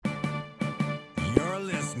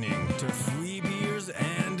to Free Beers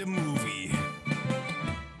and a Movie.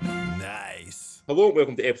 Nice. Hello and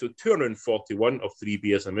welcome to episode 241 of Three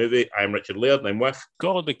Beers and a Movie. I'm Richard Laird and I'm with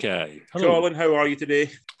Colin Mackay. Hello. Colin. How are you today?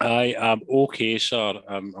 I am okay, sir.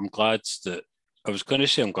 I'm glad that I was going to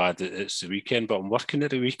say I'm glad that it's the weekend, but I'm working at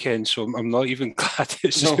the weekend, so I'm not even glad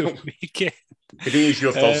it's the weekend. It is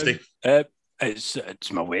your Thursday.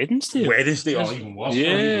 It's my Wednesday. Wednesday, or even worse.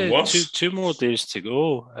 Yeah, two more days to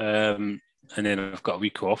go. And then I've got a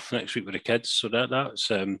week off next week with the kids, so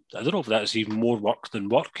that's I don't know if that's even more work than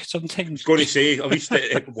work sometimes. I was going to say, at least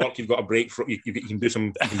at work you've got a break from you can do some,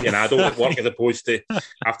 you can be an adult at work as opposed to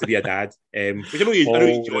have to be a dad. Which I know you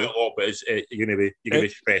enjoy a lot, but it's, you're going to be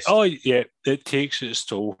stressed. Oh yeah, it takes its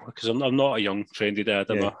toll because I'm not a young trendy dad.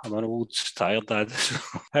 I'm an old tired dad.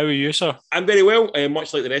 How are you, sir? I'm very well.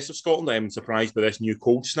 Much like the rest of Scotland, I'm surprised by this new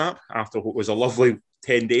cold snap after what was a lovely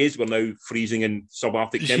 10 days. We're now freezing in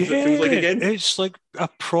subarctic temps, it feels like again. It's like a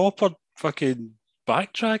proper fucking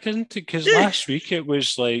backtrack, isn't it? Because last week it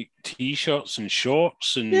was like t-shirts and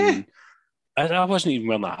shorts and I wasn't even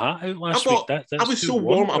wearing a hat out last week. I was so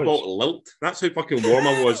warm I bought Lilt. That's how fucking warm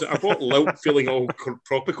I was. I bought Lilt feeling all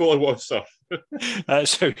tropical I was, sir.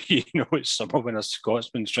 That's how you know it's summer when a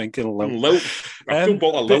Scotsman's drinking Lilt. Lilt. I still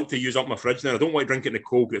bought a Lilt to use up my fridge now. I don't want to drink it in the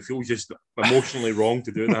cold, but it feels just emotionally wrong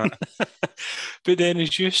to do that. But then,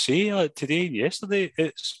 as you say, like today and yesterday,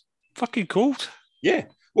 it's fucking cold. Yeah.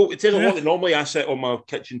 Well, it tells a lot that normally I sit on my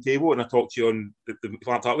kitchen table and I talk to you on the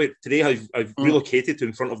laptop. Today I've relocated to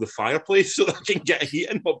in front of the fireplace so that I can get heat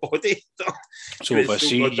in my body. So if I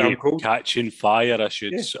see you catching fire, I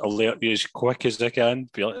should alert you as quick as I can.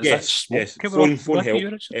 Be like, is that smoke? Phone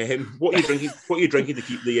help. What are you drinking to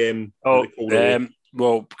keep the cold away?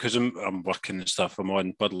 Well, because I'm working and stuff, I'm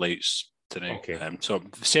on Bud Lights tonight. Okay. So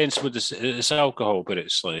sensible, it's alcohol, but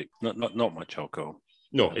it's like not much alcohol.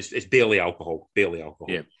 No, it's barely alcohol.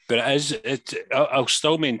 Yeah, but I'll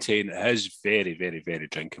still maintain it is very, very, very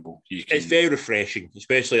drinkable. It's very refreshing,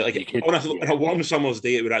 especially on a warm summer's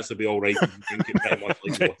day. It would actually be all right. You can drink it pretty much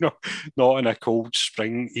like not in a cold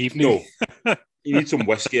spring evening. No, you need some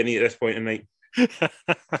whiskey in it at this point in night.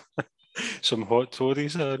 Some hot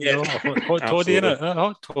toddies, hot toddy in it.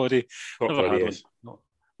 Hot toddy. Yes.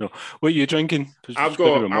 No. What are you drinking? I've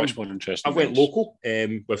went local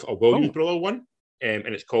with a Williams Brother one. And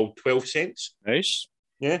it's called 12 Cents. Nice.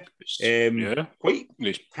 Yeah. Quite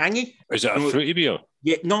tangy. Is it a fruity beer?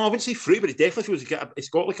 Yeah, no, I wouldn't say fruity, but it definitely feels it's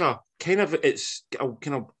got like a kind of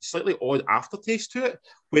slightly odd aftertaste to it,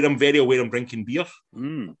 where I'm very aware I'm drinking beer. Mm.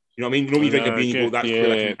 You know what I mean? You know, when you drink a beer and you go, that's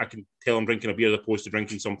clear, I can tell I'm drinking a beer as opposed to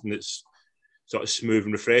drinking something that's sort of smooth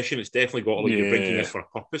and refreshing. It's definitely got you're drinking this for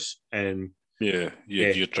a purpose. You're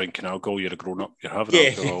drinking alcohol, you're a grown-up, you're having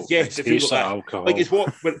alcohol. Yes, it tastes like alcohol. Like it's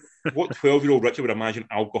what 12-year-old Richard would imagine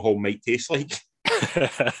alcohol might taste like.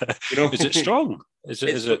 You know? Is it strong? Is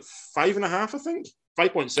it 5.5, I think?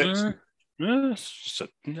 5.6.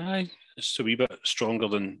 It's a wee bit stronger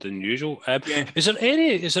than usual. Is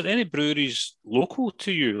there any breweries local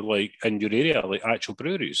to you, like in your area, like actual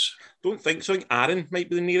breweries? Don't think so. I think Arran might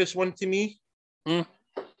be the nearest one to me.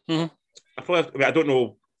 Mm-hmm. I don't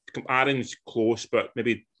know. Arran's close, but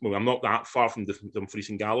maybe I'm not that far from Dumfries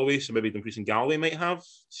and Galloway, so maybe Dumfries and Galloway might have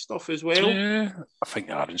stuff as well. Yeah, I think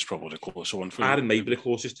Arran's probably the closer one for Arran might be the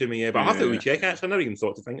closest to me, but I'll have to check actually. I never even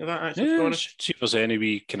thought to think of that actually. See if there's any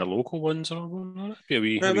wee kind of local ones or one.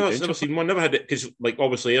 I've never seen one. Never had it because, like,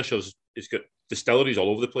 obviously Ayrshire's it's got distilleries all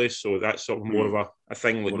over the place, so that's sort of more of a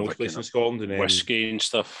thing like most places in Scotland and whiskey and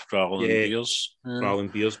stuff rather than beers. Rather than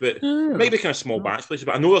beers, but maybe kind of small batch places.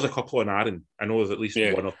 But I know there's a couple on Arran. I know there's at least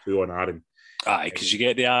one or two on Arran. Aye, because you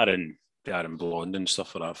get the Arran Blonde and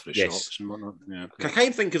stuff like that for the shops and whatnot. Yeah, I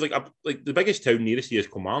can't think because like the biggest town nearest here is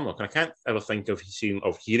Kilmarnock, and I can't ever think of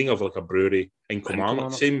hearing of like a brewery in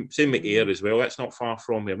Kilmarnock. Same with Ayr as well. That's not far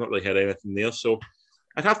from me. I've not really heard anything there, so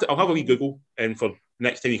I'll have a wee Google, and for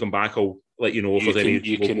next time you come back, I'll let you know if there's any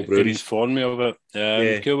local breweries. Inform me of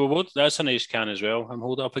it. Cool. That's a nice can as well. I'm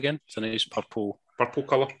holding it up again. It's a nice purple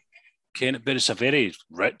colour. But it's a very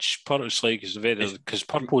rich purple. It's like because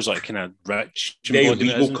purple's like kind of rich, very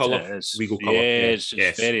regal colour. Regal colour. It's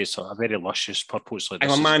a very luscious purple. It's like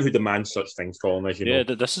I'm a man who demands such things, Colin, as you know.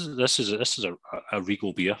 Yeah, this is a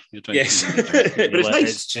regal beer. You're drinking. Yes, but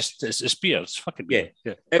it's nice. It's beer. It's fucking beer.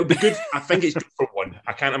 Yeah. It'll be good. I think it's good for one.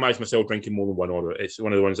 I can't imagine myself drinking more than one order. It's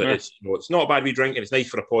one of the ones that it's not a bad wee drink and it's nice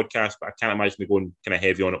for a podcast, but I can't imagine me going kind of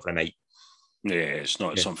heavy on it for a night. Yeah, it's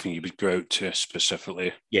not something you would go out to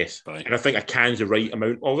specifically. Yes, and I think a can's the right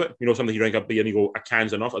amount of it. You know, something you drink a beer and you go, a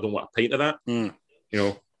can's enough. I don't want a pint of that. You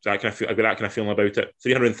know, so I've got that kind of feeling about it.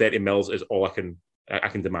 330 mils is all I can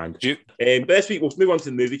demand. But this week we'll move on to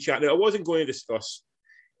the movie chat. Now, I wasn't going to discuss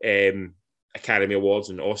Academy Awards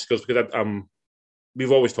and Oscars, because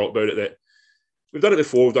we've always talked about it that we've done it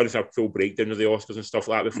before. We've done a full breakdown of the Oscars and stuff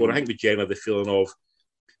like that before. I think we generally have the feeling of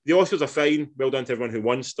the Oscars are fine, well done to everyone who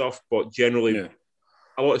won stuff, but generally,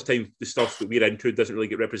 a lot of the time, the stuff that we're into doesn't really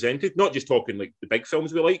get represented. Not just talking like the big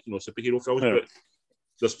films we like, superhero films, but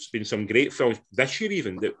there's been some great films this year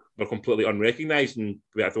even that were completely unrecognised, and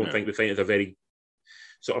I don't think we find it a very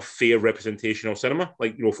sort of fair representation of cinema.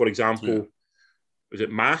 Like, for example, was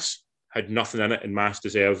it Mass? Had nothing in it, and Mass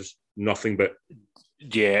deserves nothing but...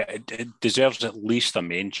 Yeah, it deserves at least a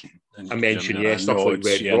mention. A mention, stuff like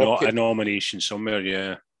Red Rocket. A nomination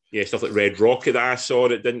somewhere, Yeah, stuff like Red Rocket that I saw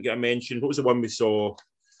that didn't get a mention. What was the one we saw?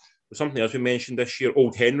 There's something else we mentioned this year.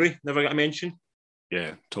 Old Henry never got a mention.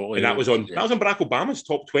 Yeah, totally. And that was on Barack Obama's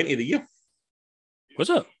top 20 of the year. Was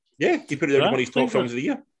it? Yeah, he put it in one of his top films of the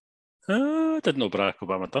year. I didn't know Barack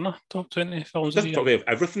Obama done a top 20 films of the year. Top of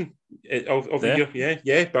everything of the year.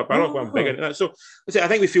 Yeah, but Barack Obama big into that. So I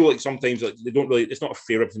think we feel like sometimes like they don't really. It's not a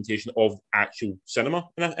fair representation of actual cinema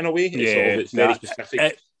in a way. It's very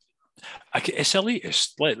specific. It's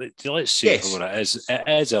elitist. Let's say what it is. It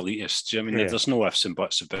is elitist. I mean, there's no ifs and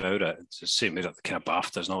buts about it. It's the same with the kind of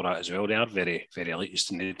BAFTAs and all that as well. They are very, very elitist,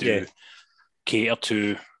 and they do cater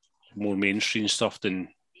to more mainstream stuff than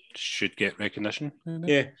should get recognition.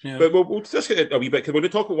 Yeah. But we'll discuss it a wee bit, because we're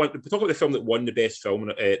going to talk about the film that won the best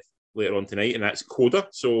film later on tonight, and that's Coda.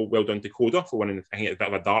 So well done to Coda for winning. I think it's a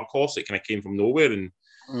bit of a dark horse. It kind of came from nowhere and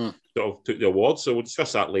sort of took the award. So we'll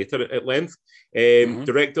discuss that later at length.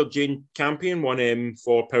 Director Jane Campion won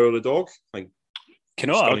for Power of the Dog.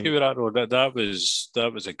 Cannot argue with that, though.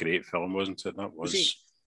 That was a great film, wasn't it? That was.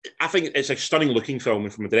 I think it's a stunning looking film,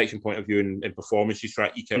 and from a direction point of view and performance, you try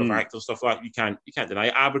to eke out of actors, stuff like that. You can't deny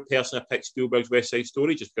it. I would personally pick Spielberg's West Side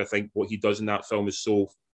Story, just because I think what he does in that film is so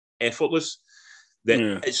effortless that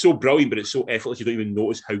it's so brilliant, but it's so effortless you don't even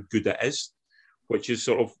notice how good it is, which is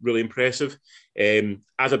sort of really impressive.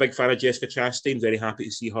 As a big fan of Jessica Chastain, very happy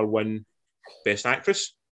to see her win Best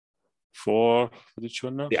Actress. What did she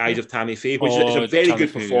win that? The Eyes of Tammy Faye, which is a very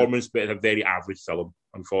good performance, but it's a very average film,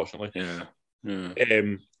 unfortunately.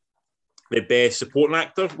 The Best Supporting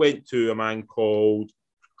Actor went to a man called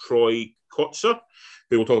Troy Kotsur,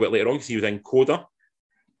 who we'll talk about later on because he was in Coda.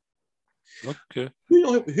 Okay.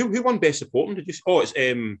 Who won Best Supporting? Did you? Oh, it's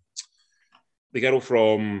the girl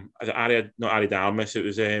from not Ari Darmis. It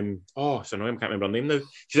was it's annoying. I can't remember her name now.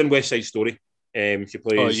 She's in West Side Story. She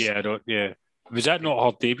plays. Oh yeah, I don't. Yeah, was that not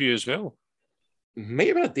her debut as well? Might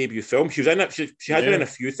have been a debut film. She was in it. She has been in a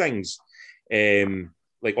few things,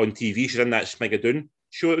 like on TV. She's in that Smigadoon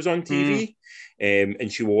show that was on TV,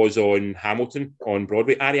 and she was on Hamilton on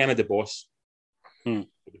Broadway. Ariana DeBose.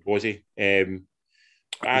 DeBose.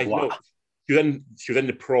 She was in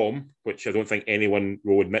The Prom, which I don't think anyone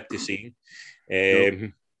will admit to seeing.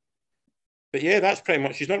 But yeah, that's pretty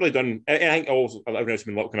much. She's not really done. I think everyone else has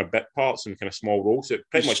been kind of bit parts and kind of small roles. So it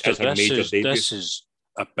pretty much is her major debut. This is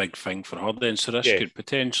a big thing for her then. So this could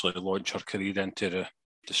potentially launch her career into the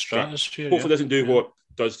stratosphere. Hopefully, it doesn't do what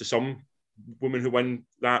it does to some women who win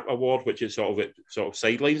that award, which is sort of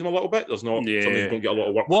sidelines them a little bit. There's not something who don't get a lot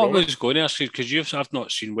of work. What I was going to ask you, because I've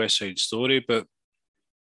not seen West Side Story, but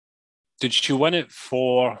did she win it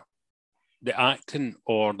for the acting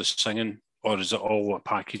or the singing, or is it all a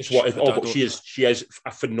package? She is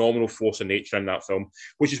a phenomenal force of nature in that film,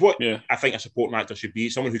 which is what I think a supporting actor should be.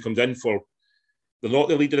 Someone who comes in for, they're not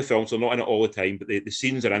the lead of the film, so they're not in it all the time, but the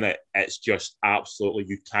scenes are in it. It's just absolutely,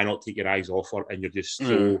 you cannot take your eyes off her, and you're just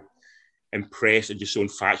so impressed and just so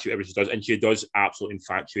infatuated with everything she does. And she does absolutely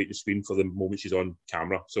infatuate the screen for the moment she's on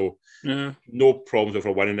camera. So no problems with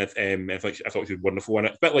her winning it. I thought she was wonderful in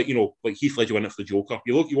it. A bit like Heath Ledger winning it for the Joker.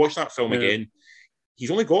 You watch that film again, he's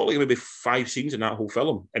only got like maybe 5 scenes in that whole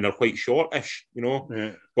film, and they're quite short-ish,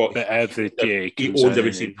 But he owns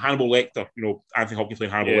every scene. Hannibal Lecter, Anthony Hopkins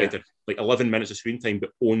playing Hannibal Lecter, like 11 minutes of screen time,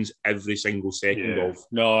 but owns every single second of.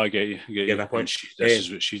 No, I get you. Get that point. This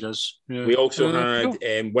is what she does. Yeah. We also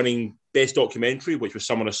had winning Best Documentary, which was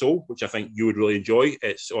Summer of Soul, which I think you would really enjoy.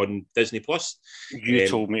 It's on Disney Plus. You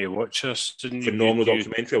told me to watch this, didn't you? Phenomenal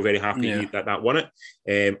documentary. I'm very happy that won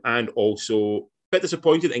it. And also, a bit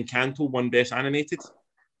disappointed, Encanto won Best Animated.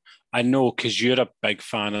 I know, because you're a big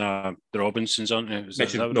fan of the Robinsons, aren't you?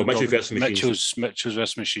 Mitchell vs. Machines. Mitchell's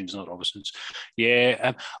vs. Machines, not Robinsons.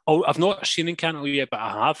 Yeah. I've not seen Encanto yet, but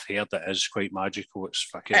I have heard that it is quite magical. It's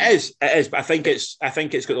fucking. It is, but I think it's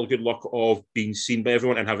got the good luck of being seen by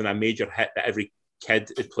everyone and having a major hit that every kid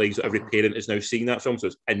it plays, every parent is now seeing that film, so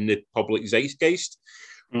it's in the public zeitgeist.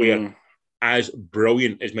 Where, as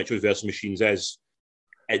brilliant as Mitchell vs. Machines is,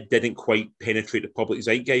 it didn't quite penetrate the public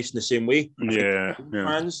zeitgeist in the same way.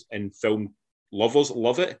 Fans and film lovers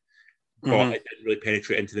love it, but it didn't really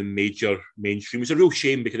penetrate into the major mainstream. It's a real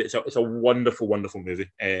shame because it's a wonderful, wonderful movie,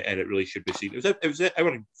 and it really should be seen. It was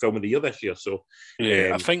our film of the year this year, so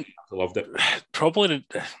I think I loved it. Probably,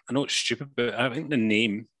 I know it's stupid, but I think the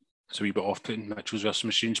name is a wee bit off-putting. Mitchells vs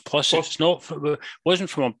Machines. Plus, it's not wasn't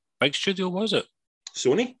from a big studio, was it?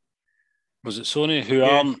 Sony. Was it Sony? Who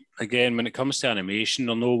aren't, again, when it comes to animation,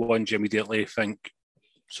 they're no ones you immediately think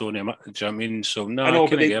Sony. Do you know what I mean? So no, I know,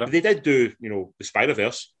 but they did do, the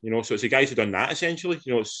Spider-Verse, so it's the guys who done that essentially,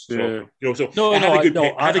 so I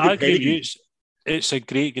agree with you. It's a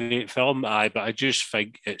great film, but I just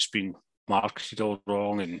think it's been marketed all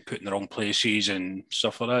wrong and put in the wrong places and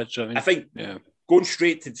stuff like that. Do you know what I mean? I think going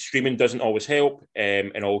straight to streaming doesn't always help,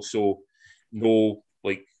 and also no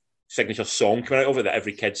signature song coming out of it that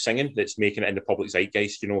every kid's singing that's making it in the public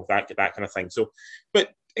zeitgeist, that kind of thing. So,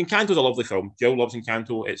 but Encanto's a lovely film. Jill loves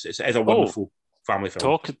Encanto. It's a wonderful family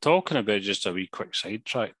film. Talking about just a wee quick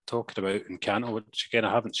sidetrack, talking about Encanto, which again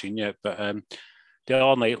I haven't seen yet, but the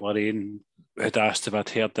other night Lorraine had asked if I'd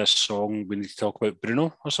heard this song, we need to talk about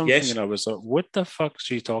Bruno or something, and I was like, what the fuck is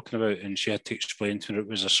she talking about? And she had to explain to me it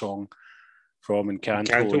was a song from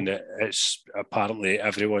Encanto. And it's apparently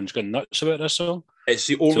everyone's gone nuts about this song. It's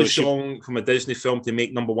the only song from a Disney film to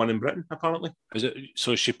make number one in Britain, apparently. Is it?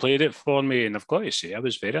 So she played it for me, and I've got to say, I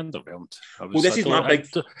was very underwhelmed.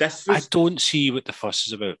 I don't see what the fuss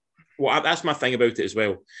is about. Well, that's my thing about it as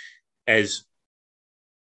well, is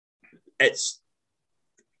it's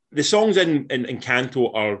the songs in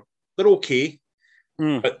Encanto they're okay,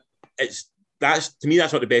 but that's to me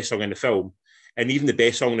that's not the best song in the film, and even the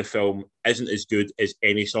best song in the film isn't as good as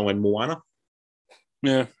any song in Moana.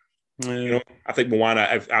 Yeah. I think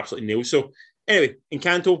Moana absolutely nails. So anyway,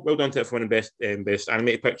 Encanto, well done to it for winning best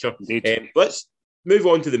animated picture. Let's move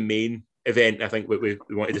on to the main event. I think what we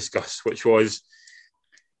want to discuss, which was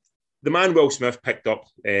the man Will Smith picked up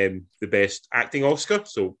the best acting Oscar.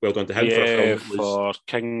 So well done to him for a film for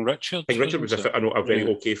King Richard. King Richard was a very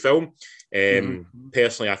okay film.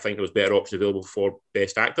 Personally, I think there was better options available for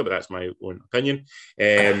best actor, but that's my own opinion.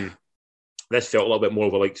 This felt a little bit more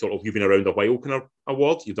of a sort of you've been around a while kind of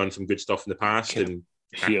award. You've done some good stuff in the past. And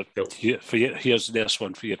here's this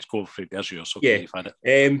one for you to go for. There's yours. Okay, find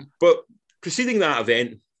it. But preceding that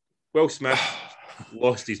event, Will Smith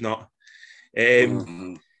lost his nut.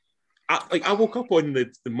 I woke up on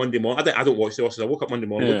the Monday morning. I don't watch the Oscars. I woke up Monday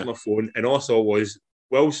morning, looked at my phone, and all I saw was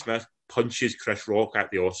Will Smith punches Chris Rock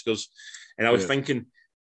at the Oscars. And I was thinking,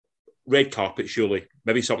 red carpet, surely.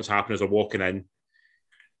 Maybe something's happened as I'm walking in.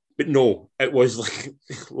 But no, it was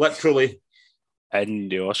literally in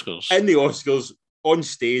the Oscars. In the Oscars, on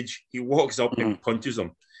stage, he walks up and punches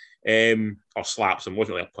him, or slaps him.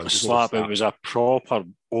 Wasn't like a punch. It was a proper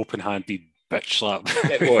open-handed bitch slap.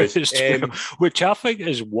 It was, which I think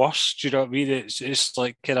is worse. Do you know what I mean? It's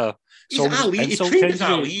like kind of. He's Ali. He trained as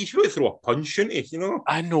Ali. He should throw a punch, shouldn't he?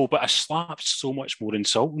 I know, but a slap's so much more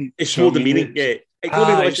insulting. It's more demeaning.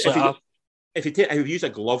 If you use a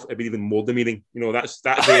glove, it'd be even more demeaning. That's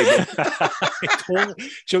totally.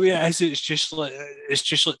 So it's just like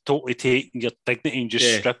totally taking your dignity and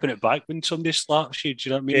just stripping it back when somebody slaps you. Do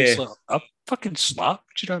you know what I mean? It's like a fucking slap.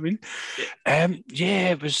 Do you know what I mean?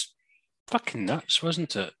 It was fucking nuts,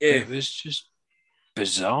 wasn't it? Yeah. It was just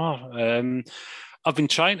bizarre. I've been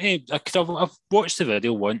trying to. I've watched the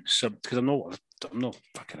video once because I'm not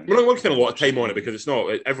fucking. We're not going to spend a lot of time on it because it's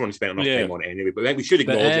not. Everyone's spent enough time on it anyway. But I think we should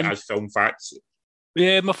acknowledge it as film facts.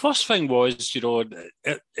 Yeah, my first thing was,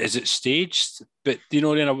 is it staged? But then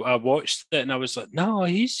I watched it and I was like, no,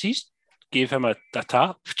 he's gave him a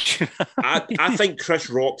tap. I think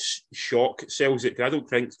Chris Rock's shock sells it. I don't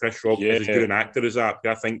think Chris Rock is as good an actor as that.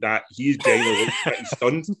 I think that he's genuinely pretty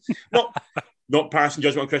stunned. Not passing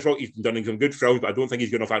judgment on Chris Rock. He's done some good films, but I don't think he's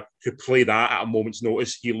good enough to play that at a moment's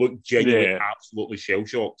notice. He looked genuinely absolutely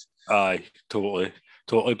shell-shocked. Aye, totally.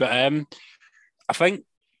 But I think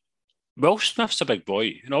Will Smith's a big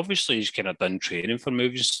boy, and obviously he's kind of done training for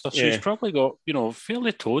movies and stuff, so he's probably got,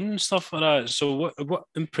 fairly tone and stuff like that. So what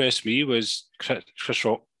impressed me was Chris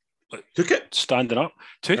Rock took it, standing up,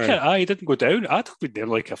 took it. He didn't go down. I'd have been down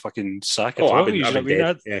like a fucking sack of toys. I'd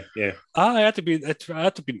been dead. I had to be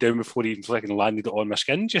down before he even fucking landed it on my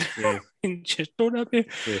skin. Just don't have me.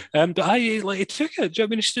 But he took it. Do you know what I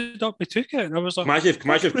mean? He stood up, he took it, and I was like, imagine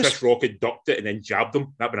if Chris Rock had ducked it and then jabbed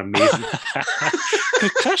him. That'd been amazing.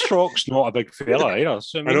 Chris Rock's not a big fella either.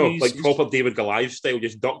 So, I know, like proper David Goliath style,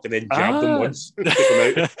 just ducked and then jabbed him once. Took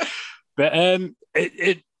him out. But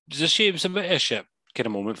it's a shame. It's a bit of a shit kind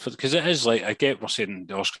of moment because it is like, I get we're saying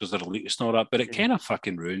the Oscars are elitist and all that, but it kind of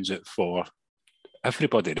fucking ruins it for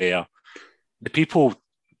everybody there. The people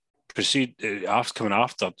coming after, do you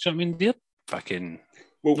know what I mean? They're fucking...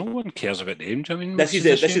 Well, no one cares about them. Do you know what I mean? This is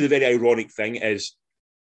the very ironic thing is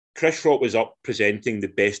Chris Rock was up presenting the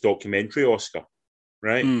Best Documentary Oscar,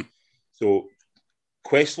 right? So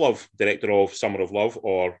Questlove, director of Summer of Love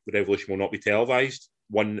or The Revolution Will Not Be Televised,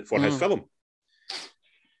 won for his film.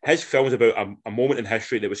 His film is about a moment in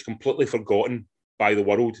history that was completely forgotten by the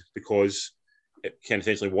world because it kind of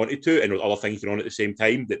essentially wanted to, and there was other things going on at the same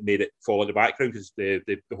time that made it fall in the background because the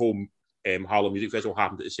whole Harlem Music Festival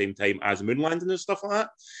happened at the same time as the moon landing and stuff like that.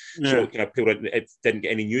 Yeah. So it didn't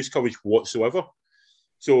get any news coverage whatsoever.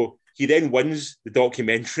 So he then wins the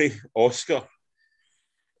documentary Oscar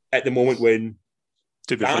at the moment when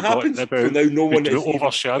that happens. So now no one is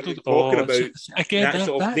overshadowed. Talking about again.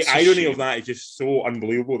 The irony of that is just so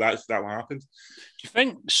unbelievable. That happened. Do you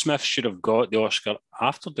think Smith should have got the Oscar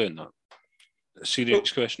after doing that? A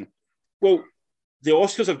serious question. Well, the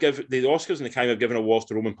Oscars and the Academy have given awards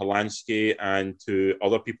to Roman Polanski and to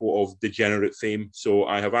other people of degenerate fame. So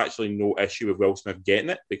I have actually no issue with Will Smith getting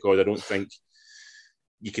it because I don't think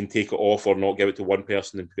you can take it off or not give it to one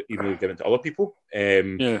person and even give it to other people.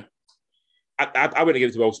 Yeah. I wouldn't give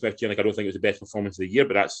it to Will Smith. I don't think it was the best performance of the year,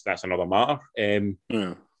 but that's another matter.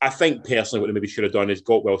 I think personally what they maybe should have done is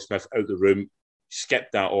got Will Smith out of the room,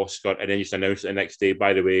 skipped that Oscar, and then just announced it the next day.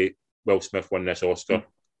 By the way, Will Smith won this Oscar,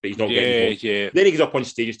 but he's not getting it. Yeah. Then he goes up on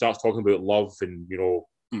stage and starts talking about love and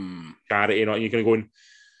charity, and you're going to go,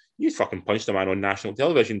 you fucking punched a man on national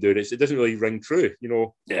television, dude. It doesn't really ring true,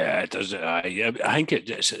 Yeah, it does. I think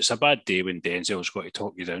it's a bad day when Denzel's got to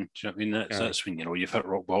talk you down. Do you know what I mean? That's when you've hit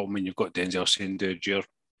rock bottom and you've got Denzel saying, dude, you're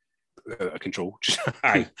out of control.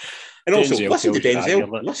 Aye. And also, listen to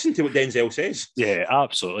Denzel. Listen to what Denzel says. Yeah,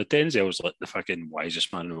 absolutely. Denzel's like the fucking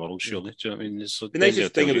wisest man in the world, surely. Do you know what I mean? The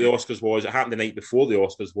nicest thing about the Oscars was, it happened the night before the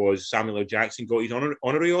Oscars, was Samuel L. Jackson got his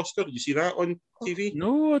honorary Oscar. Did you see that on TV?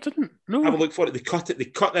 No, I didn't. No. Have a look for it. They cut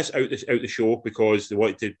this out the show because they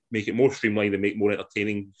wanted to make it more streamlined and make more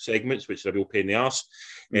entertaining segments, which is a real pain in the arse.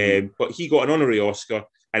 But he got an honorary Oscar,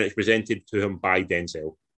 and it's presented to him by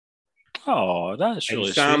Denzel. Oh, that's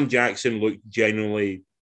really Sam Jackson looked genuinely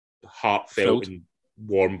heartfelt and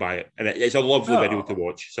warm by it. And it's a lovely video to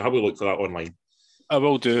watch. So have a look for that online. I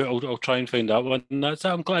will do. I'll try and find that one.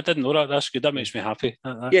 I'm glad I didn't know that. That's good. That makes me happy.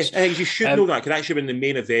 Yes, I think you should know that. Because actually been the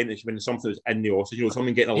main event. It should have been something that's in the Oscars.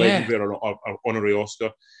 Someone getting a legendary or honorary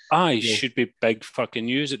Oscar. Should be big fucking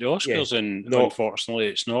news at the Oscars. And unfortunately,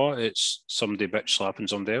 it's not. It's somebody bitch slapping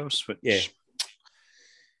somebody else. Which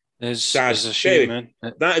is a shame, man.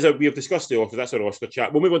 We have discussed the Oscars. That's our Oscar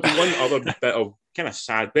chat. We'll move on to one other bit of kind of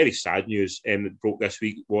sad, very sad news that broke this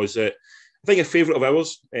week. Was that I think a favourite of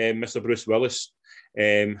ours, Mr. Bruce Willis,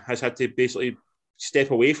 has had to basically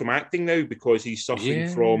step away from acting now because he's suffering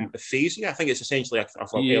from aphasia. I think it's essentially a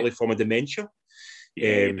early form of dementia.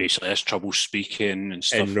 He basically has trouble speaking and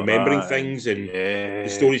stuff, and remembering things. And the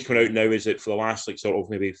story's coming out now is that for the last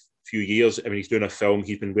maybe few years, I mean, he's doing a film,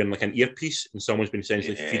 he's been wearing like an earpiece, and someone's been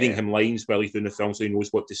essentially feeding him lines while he's doing the film, so he knows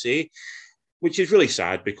what to say, which is really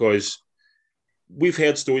sad because we've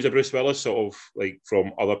heard stories of Bruce Willis sort of like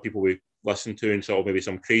from other people we listen to, and sort of maybe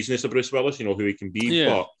some craziness of Bruce Willis, who he can be.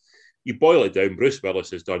 But you boil it down, Bruce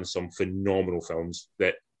Willis has done some phenomenal films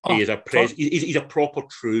that. He's a proper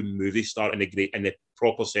true movie star in the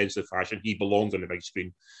proper sense of fashion. He belongs on the big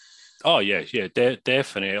screen. Oh yeah,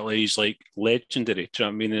 definitely. He's like legendary. Do you know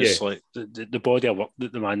what I mean? It's like the body of work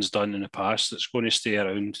that the man's done in the past that's going to stay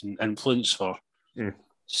around and influence for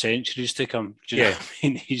centuries to come. Do you know what I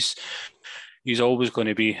mean? He's always going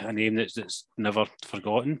to be a name that's never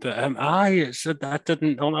forgotten. But I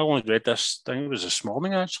only read this thing. It was this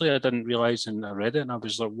morning actually. I didn't realise, and I read it, and I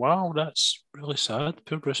was like, "Wow, that's really sad."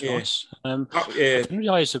 Poor Bruce Willis. I didn't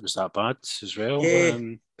realise it was that bad as well. Yeah,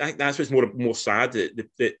 I think that's what's more sad.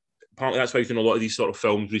 That partly that's why he's doing a lot of these sort of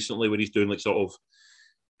films recently, where he's doing like sort of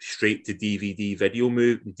straight to DVD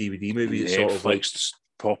DVD movies. It's sort of like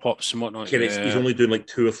pop-ups and whatnot. He's only doing like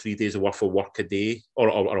 2 or 3 days of worth of work a day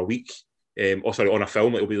or a week. On a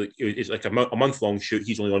film, it'll be it's like a month-long shoot.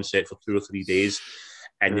 He's only on set for 2 or 3 days,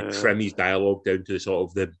 and they trim his dialogue down to the sort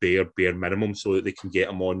of the bare minimum, so that they can get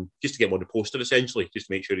him on, just to get him on the poster, essentially, just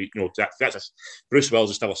to make sure Bruce Willis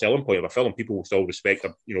is still a selling point of a film. People will still respect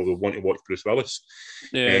him. They'll want to watch Bruce Willis.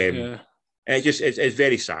 And it's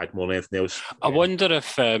very sad more than anything else. I wonder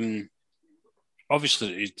if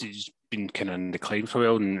obviously he's been kind of in decline for a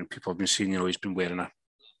while, and people have been seeing he's been wearing a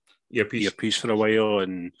earpiece for a while,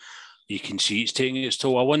 and you can see it's taking its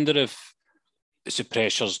toll. I wonder if it's the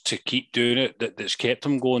pressures to keep doing it that's kept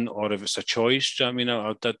him going, or if it's a choice. Do you know what I mean?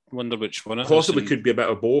 I did wonder which one it possibly could be a bit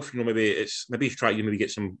of both. Maybe he's trying to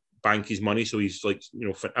get some bank his money, so he's like,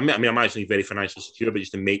 I mean, I'm imagining he's very financially secure, but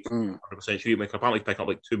just to make 100% sure, he can apparently pick up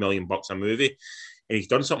like $2 million a movie, and he's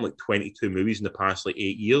done something like 22 movies in the past like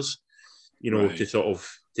 8 years, to sort of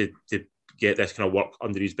to get this kind of work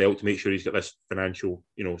under his belt to make sure he's got this financial,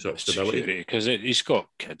 sort of stability. Because he's got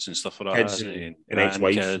kids and stuff like that, hasn't he? And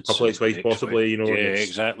ex-wife, a couple of ex-wives possibly, Yeah,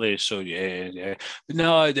 exactly. So, yeah. But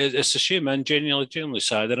no, it's a shame, man. Genuinely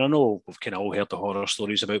sad. And I know we've kind of all heard the horror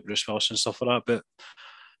stories about Bruce Willis and stuff like that, but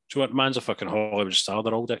do you know what? Man's a fucking Hollywood star.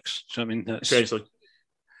 They're all dicks. Do you know what I mean? Essentially.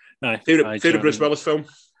 Favourite Bruce Willis film?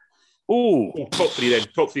 Top three then.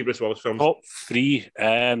 Top three Bruce Willis films. Top three.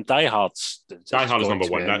 Die Hard. Die Hard is number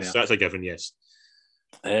one. That's a given, yes.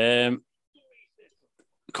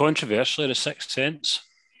 Controversially, The Sixth Sense.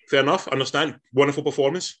 Fair enough. Understand. Wonderful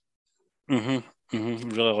performance. Really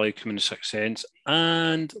like him in The Sixth Sense.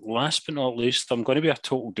 And last but not least, I'm going to be a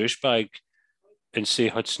total douchebag and say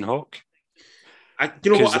Hudson Hawk.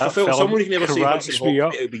 You know what? If I felt someone who can never say Hudson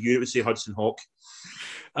Hawk, it would be you that would say Hudson Hawk.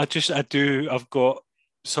 I do. I've got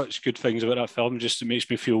such good things about that film. Just it makes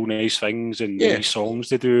me feel nice things and nice songs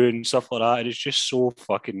they do and stuff like that. And it's just so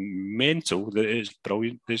fucking mental that it's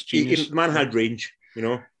brilliant. It's genius. The man had range,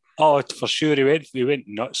 Oh, for sure. He went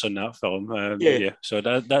nuts on that film. So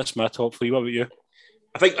that's my top three. What about you?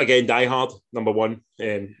 I think again, Die Hard, number one.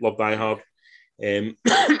 Love Die Hard.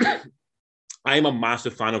 I'm a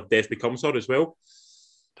massive fan of Death Becomes Her as well.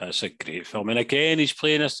 That's a great film. And again, he's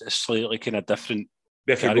playing a slightly kind of different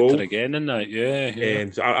character role again in that. Yeah.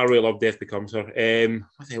 So I really love Death Becomes Her.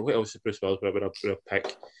 What else is Bruce Willis would I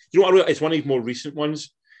pick? You know what? It's one of his more recent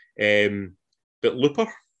ones. But Looper.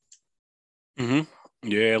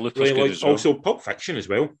 Yeah, Looper's really good as well. Also, Pulp Fiction as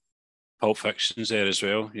well. Pulp Fiction's there as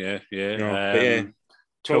well. Yeah.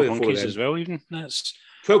 12 Monkeys as well. Even that's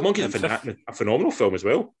 12 Monkeys is a phenomenal film as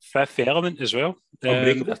well. Fifth Element as well.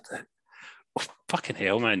 Unbreakable. Fucking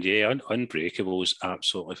hell, man! Yeah, Unbreakable is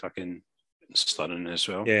absolutely fucking stunning as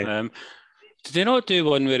well. Yeah. Did they not do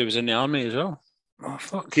one where he was in the army as well? Oh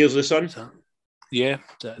fuck! Tears of the Sun. Yeah,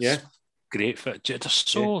 that's great. There's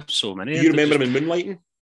so many. Do you remember him in Moonlighting?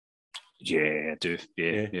 Yeah, I do.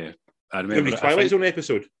 Yeah. I remember the Twilight Zone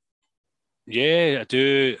episode. Yeah, I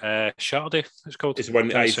do. Saturday, it's called. It's when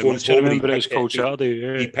he phones home. It's called Saturday.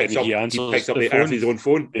 Yeah. He picks up his own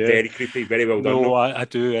phone. Yeah. Very creepy. Very well done. No, I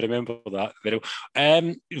do. I remember that very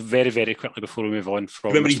well. Very, very quickly before we move on from.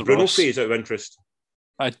 Remember Mr. his Bruno Ross. phase out of interest?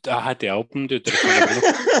 I had the album, dude.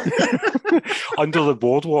 Under the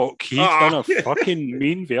Boardwalk. He's done a fucking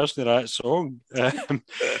mean version of that song.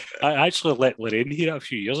 I actually let Lorraine hear it a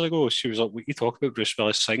few years ago. She was like, "What you talk about? Bruce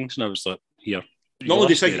Willis sings," and I was like, "Here." Not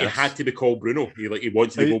only did he had to be called Bruno. He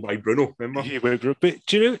wanted to go by Bruno. Remember? But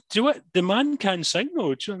do you know what? The man can sing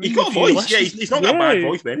though. Do you know what I mean? He's got a voice. Yeah, he's not got a bad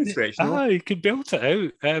voice by any stretch. No? He could belt it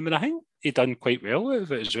out. And I think he done quite well out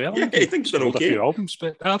of it as well. Yeah, I think he's done okay. A few albums,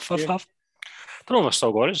 but I don't know if I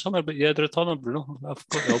still got it somewhere. But yeah, The Return of Bruno. I've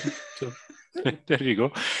got the album. So there you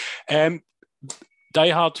go. Die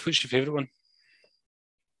Hard. What's your favourite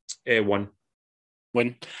one?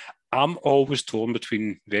 One. I'm always torn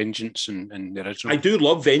between Vengeance and the original. I do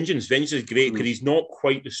love Vengeance. Vengeance is great because he's not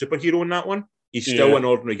quite the superhero in that one. He's still an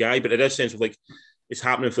ordinary guy, but it is a sense of like it's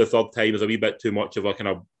happening for the third time. There's a wee bit too much of a kind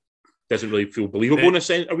of doesn't really feel believable in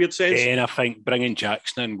a weird sense. And I think bringing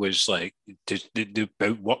Jackson in was like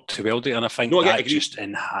the work to well do, and I think that just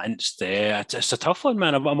enhanced there. It's a tough one,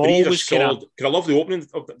 man. I'm always kind of because I love the opening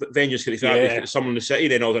of Vengeance. Because someone in the city,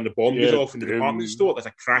 then all of the bomb goes off in the department store. That's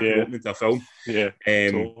a cracking opening to a film. Totally.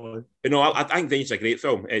 I think Vengeance is a great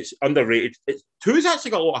film. It's underrated. Two's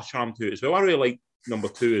actually got a lot of charm to it as well. I really like number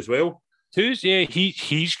 2 as well. Two's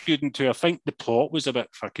he's good in 2. I think the plot was a bit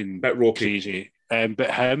fucking crazy.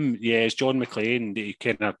 But him, it's John McClane. He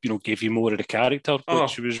kind of, gave you more of the character,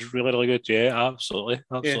 which was really, really good. Yeah, absolutely.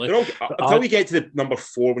 Yeah, until we get to the number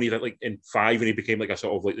 4, when he's like in 5, and he became like a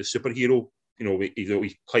sort of like the superhero.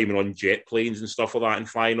 He's climbing on jet planes and stuff like that, and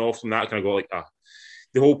flying off, and that kind of go like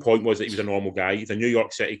the whole point was that he was a normal guy. He's a New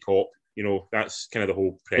York City cop. That's kind of the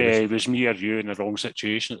whole premise. Yeah, it was me or you in the wrong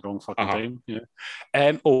situation at the wrong fucking time. Yeah.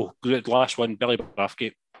 The last one, Billy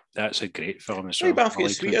Bathgate. That's a great film as well. Billy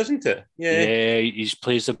Bathgate's sweet, isn't it? Yeah, he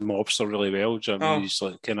plays the mobster really well. Do you know what I mean? He's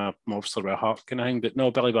like kind of mobster with a heart kind of thing. But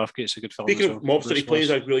no, Billy Bathgate's a good film. Speaking of mobster, he plays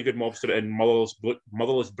a really good mobster in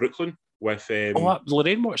Motherless Brooklyn with.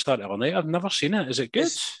 Lorraine watched that the other night. I've never seen it. Is it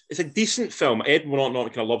good? It's a decent film. Ed Norton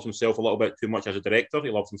kind of loves himself a little bit too much as a director. He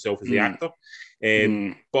loves himself as the actor.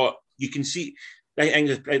 But you can see. I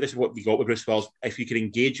think this is what we got with Bruce Willis. If you could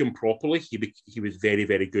engage him properly, he was very,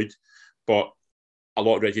 very good. But a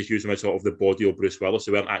lot of directors use him as sort of the body of Bruce Willis.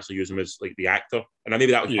 They weren't actually using him as like the actor. And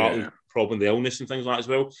maybe that was part of the problem, the illness and things like that as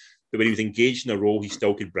well. but when he was engaged in a role, he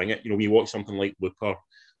still could bring it. You know, when you watch something like Looper,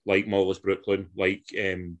 like Marvelous Brooklyn, like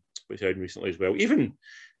which I had recently as well, even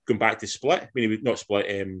going back to Split, when he was not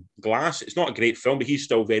Split, Glass. It's not a great film, but he's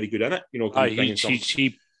still very good in it. You know,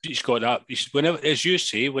 he's got that. Whenever, as you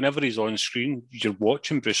say, whenever he's on screen, you're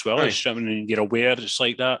watching Bruce Willis. I mean, and you're aware it's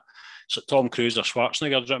like that. It's like Tom Cruise or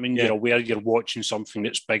Schwarzenegger. I mean, you're aware you're watching something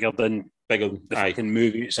that's bigger than the fucking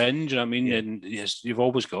movie it's in. Do you know what I mean? Yeah. And yes, you've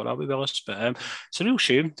always got that with Willis, but it's a real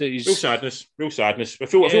shame that he's real sadness. I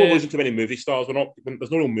feel we're losing too many movie stars.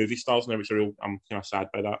 There's no real movie stars now. I'm kind of sad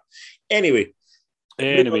by that. Anyway,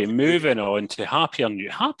 moving on to happier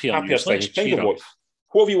news. Things.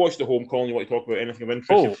 What have you watched at home, Colin? You want to talk about anything of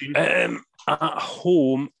interest you've seen? At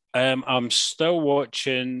home, I'm still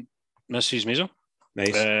watching Mrs. Maisel.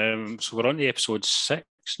 Nice. So we're on to episode 6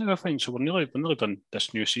 now, I think. So we're nearly done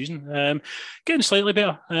this new season. Getting slightly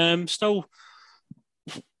better. Still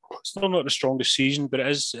not the strongest season, but it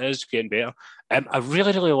is getting better. I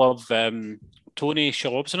really love Tony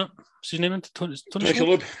Shalhoub's in it. What's his name? Tony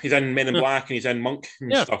Shalhoub. He's in Men in Black and he's in Monk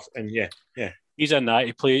and stuff. And yeah. He's in that.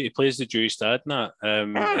 He plays the Jewish dad in that.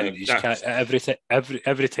 And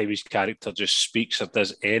every time his character just speaks or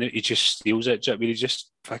does anything, he just steals it. I mean, he's just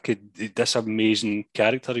this amazing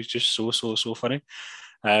character. He's just so funny.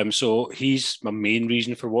 So he's my main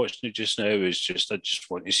reason for watching it just now is just I just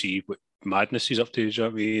want to see what madness he's up to. Do you know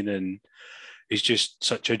what I mean? And he's just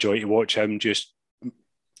such a joy to watch him just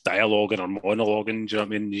dialoguing or monologuing. Do you know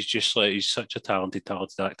what I mean? He's such a talented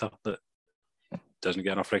actor that doesn't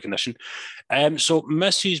get enough recognition. So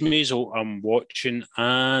Mrs. Maisel I'm watching,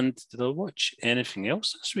 and did I watch anything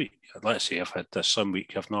else this week? Let's see, I've had some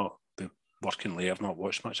week I've not been working late, I've not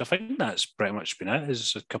watched much. I think that's pretty much been it.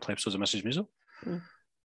 There's a couple episodes of Mrs. Maisel. Yeah.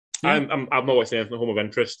 I've not watched anything at home of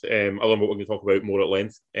interest, other than what we're going to talk about more at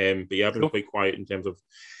length. But yeah, I've been quite quiet in terms of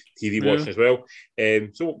TV watching as well.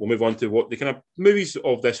 So we'll move on to what the kind of movies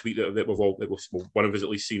of this week that one of us at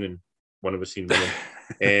least seen and one of us seen.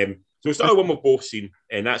 So we started one we've both seen,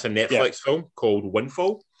 and that's a Netflix film called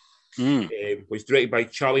Windfall, which is directed by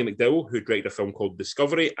Charlie McDowell, who directed a film called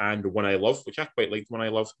Discovery and One I Love, which I quite liked. One I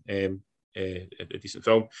Love, a decent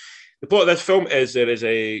film. The plot of this film is there is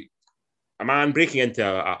a man breaking into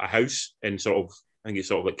a house in I think it's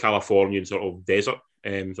sort of like Californian sort of desert,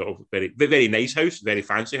 sort of very, very nice house, very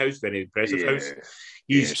fancy house, very impressive house.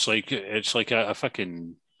 It's like a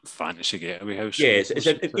fucking fantasy getaway house. Yeah, it's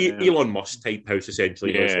an Elon Musk type house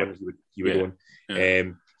essentially. You would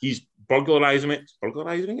own. He's burglarizing it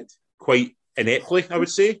quite ineptly, I would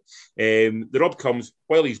say. The rub comes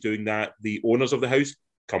while he's doing that. The owners of the house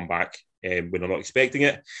come back when they're not expecting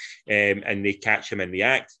it, and they catch him in the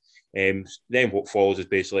act. Then what follows is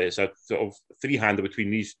basically it's a sort of three-hander between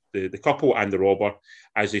the couple and the robber,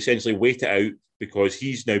 as they essentially wait it out because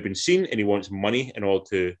he's now been seen and he wants money in order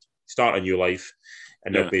to start a new life.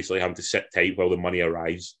 And they're basically having to sit tight while the money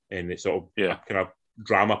arrives. And it's sort of kind of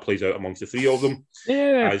drama plays out amongst the three of them.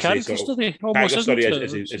 Yeah, character study. As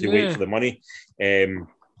they wait for the money. And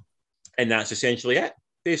that's essentially it,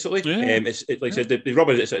 basically. It's like I said, the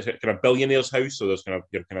rubber is a kind of billionaire's house. So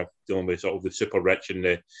you're kind of dealing with sort of the super rich and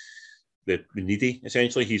the needy,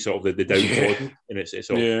 essentially. He's sort of the downtrodden. And it's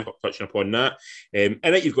sort of touching upon that. In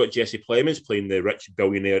it, you've got Jesse Plemons playing the rich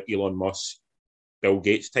billionaire Elon Musk, Bill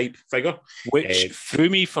Gates type figure. Which threw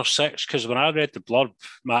me for 6, because when I read the blurb,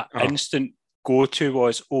 my instant go-to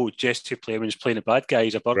was, Jesse Plemons playing a bad guy.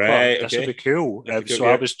 He's a burglar. This would be cool. I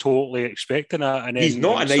was totally expecting that. And then he's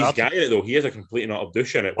not a nice guy in it, though. He is a complete and utter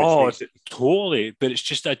douche in it. Totally. But it's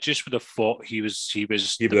just, I just would have thought he was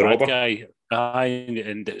the bad guy.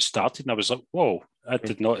 And it started, and I was like, whoa, I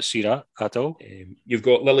did not see that at all. You've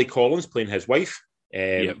got Lily Collins playing his wife.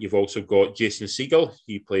 You've also got Jason Segel.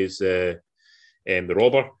 He plays the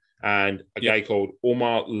robber, and a guy called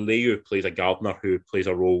Omar Lew plays a gardener who plays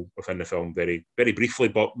a role within the film very, very briefly,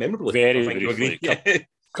 but memorably. Very briefly.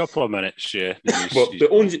 Couple of minutes, yeah. But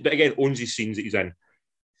again, owns his scenes that he's in.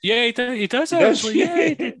 Yeah, he does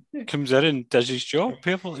actually. He comes in and does his job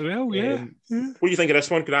perfectly well, yeah. What do you think of this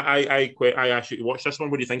one? Because I asked you to watch this one.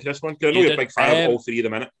 What do you think of this one? Because I know you're a big fan of all three of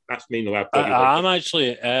them in it. That's mainly why I'm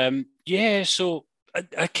actually, so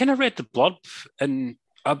I kind of read the blurb, and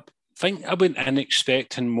I think I went in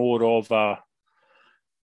expecting more of a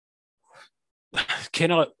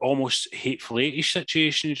kind of like almost hateful eighties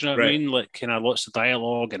situation, do you know what I mean? Like kind of lots of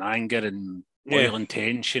dialogue and anger and oil and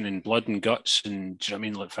tension and blood and guts and, do you know what I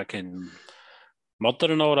mean? Like fucking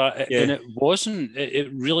murder and all that. And it wasn't,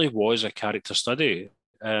 it really was a character study.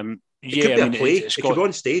 It could be a play. It could be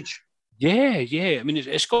on stage. Yeah. I mean,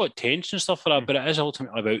 it's got tension and stuff like that, but it is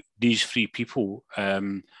ultimately about these three people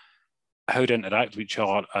how to interact with each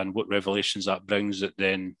other and what revelations that brings that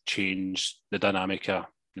then change the dynamic of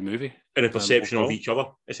the movie. And a perception of each other,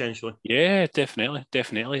 essentially. Yeah, definitely.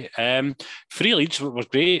 Three leads were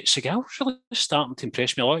great. Seagal was really starting to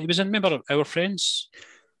impress me a lot. He was in, remember, Our Friends?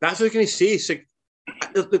 That's what I was going to say.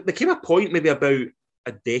 There came a point maybe about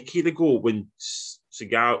a decade ago when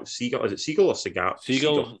Seagal, is it Seagal or Seagal?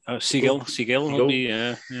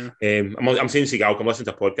 Seagal. Yeah. I'm saying Seagal. I'm listening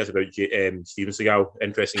to a podcast about Steven Seagal.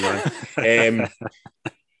 Interesting man.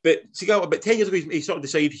 But Seagal, about 10 years ago, he sort of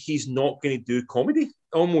decided he's not going to do comedy.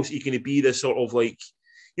 Almost, he's going to be this sort of like,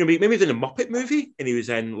 maybe he was in a Muppet movie, and he was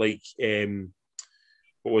in like,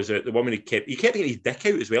 what was it? The one when he kept getting his dick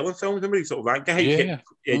out as well in films. Remember, sort of that guy.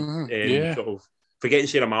 Sort of forgetting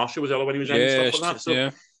Sarah Marshall was the other one he was in, and stuff like that. So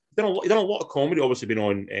he's done a lot of comedy. Obviously, been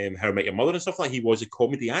on How I Met Your Mother and stuff like. He was a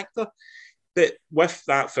comedy actor, but with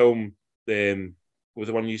that film, was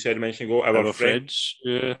the one you said mentioning ago, Our Friends.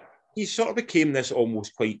 Yeah. He sort of became this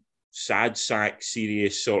almost quite sad sack,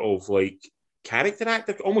 serious sort of like character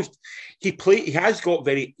actor. Almost, he has got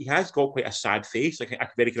quite a sad face, like a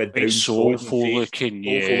very kind of down soulful looking,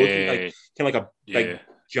 like kind of like a big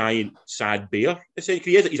giant sad bear.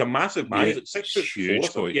 Essentially, he's a massive man. He's like 6 foot huge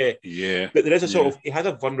 4. Boy. Yeah. But there is a sort of, he has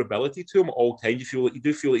a vulnerability to him at all times. You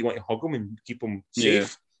do feel like you want to hug him and keep him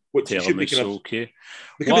safe. Which should be kind of okay.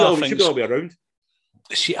 We should all be around.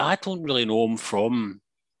 See, I don't really know him from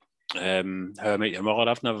How I Met Your Mother.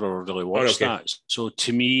 I've never really watched that. So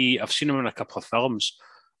to me, I've seen him in a couple of films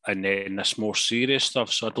and then this more serious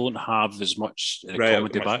stuff. So I don't have as much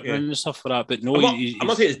comedy background and stuff for that. But no, I'm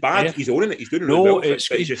not saying it's bad. Yeah. He's owning it. He's doing it really well. It's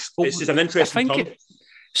just an interesting turn.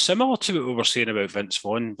 Similar to what we were saying about Vince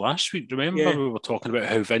Vaughn last week. Remember, we were talking about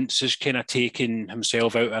how Vince is kind of taking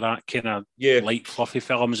himself out of that kind of light, fluffy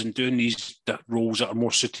films and doing these roles that are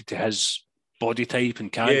more suited to his body type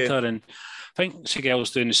and character. And I think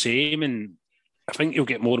Seagal's doing the same. And I think he'll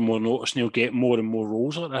get more and more notice and he'll get more and more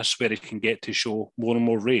roles like this where he can get to show more and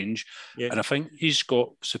more range. Yeah. And I think he's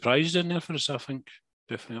got surprises in there for us, I think.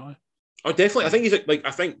 Definitely. Oh, definitely. I think he's like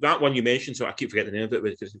I think that one you mentioned, so I keep forgetting the name of it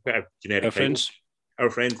because it's quite a generic Our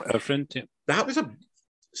Friend. Yeah. That was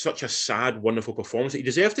such a sad, wonderful performance. He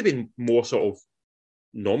deserved to be more sort of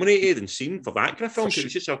nominated and seen for that kind of film. It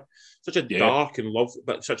was just such a dark and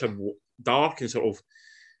but such a dark and sort of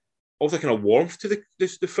also kind of warmth to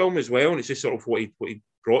the film as well. And it's just sort of what he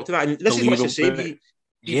brought to that. And this is what I say.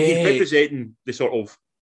 He's representing the sort of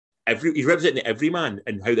he's representing the everyman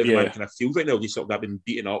and how the everyman kind of feels right now. He's sort of that been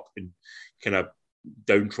beaten up and kind of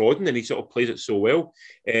downtrodden, and he sort of plays it so well.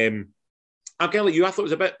 I'm kind of like you. I thought it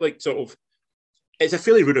was a bit like sort of. It's a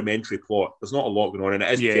fairly rudimentary plot. There's not a lot going on, and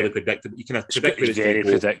it is fairly predictable. You can predict it's very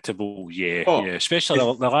predictable. Yeah. Especially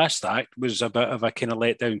the last act was a bit of a kind of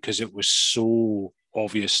letdown because it was so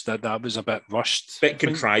obvious that was a bit rushed, a bit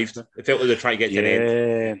contrived. It felt like they're trying to get to an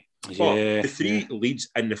end. But the three leads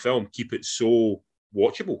in the film keep it so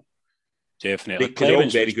watchable. Definitely, because they're all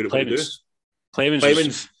very good at what they do.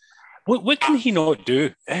 Clemens. What can he not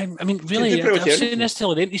do? I mean, really, I've seen this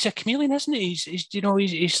till the end. He's a chameleon, isn't he?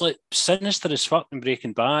 He's like sinister as fuck in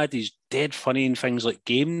Breaking Bad. He's dead funny in things like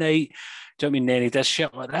Game Night. Do you know what I mean? Then he does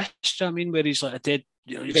shit like this. Do you know what I mean? Where he's like a dead.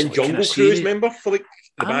 Then Jungle Cruise, member for like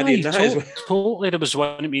the baddie in that as well. Totally. There was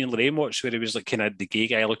one me and Lorraine watched where he was like kind of the gay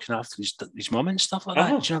guy looking after his mum and stuff like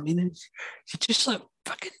that. Do you know what I mean? He's just like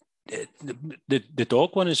fucking. The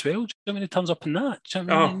dog one as well. Do you know what I mean? It turns up in that. Do you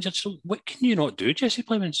know what I mean? So what can you not do, Jesse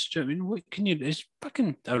Plemons? Do you know what I mean? What can you? It's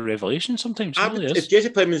fucking a revelation sometimes. Really if Jesse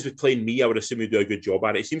Plemons was playing me, I would assume he'd do a good job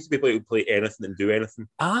at it. It seems to be able to play anything and do anything.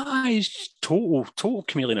 He's total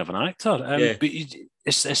chameleon of an actor. But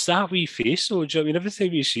it's that wee face. So do you know what I mean? Every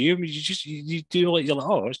time you see him, you do like you're like,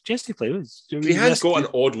 oh, it's Jesse Plemons. You know he has got an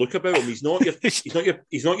odd look about him. He's not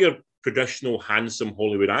your traditional handsome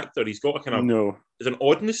Hollywood actor. He's got a kind of there's an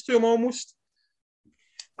oddness to him almost.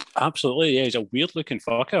 Absolutely, yeah. He's a weird looking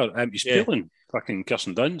fucker. He's pulling fucking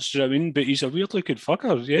Kirsten Dunst, do you know what I mean? But he's a weird looking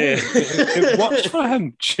fucker. Yeah, it works for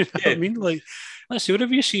him. Do you know what I mean? Like, let's see,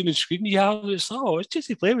 whenever you see him on screen, it's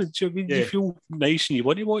Jesse Plemons. Do you know what I mean? You feel nice and you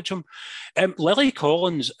want to watch him. Lily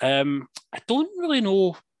Collins, I don't really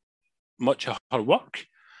know much of her work,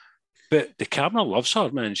 but the camera loves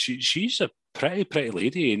her, man. She's a pretty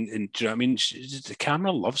lady, and do you know what I mean? The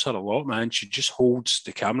camera loves her a lot, man. She just holds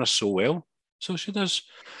the camera so well. So she does.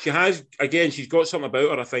 She has, again, she's got something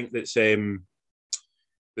about her, I think, that's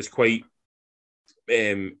quite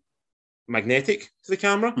magnetic to the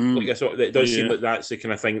camera. Like it does seem like that's the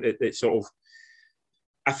kind of thing that sort of.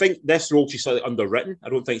 I think this role she's slightly underwritten. I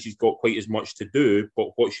don't think she's got quite as much to do, but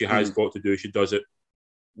what she has got to do, she does it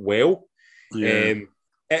well. Yeah.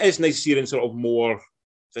 It is nice to see her in sort of more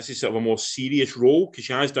this is sort of a more serious role because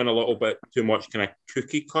she has done a little bit too much kind of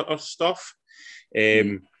cookie cutter stuff.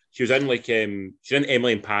 She was in she's in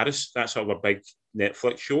Emily in Paris. That's sort of a big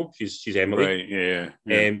Netflix show. She's Emily. Right,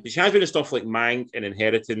 yeah. She has been in stuff like Mank and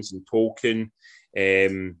Inheritance and Tolkien.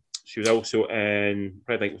 She was also in,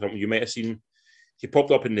 I think something you might have seen. She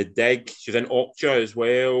popped up in The Dig. She was in Okja as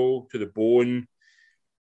well, To the Bone.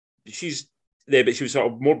 She's there, but she was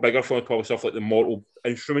sort of more bigger for probably stuff like The Mortal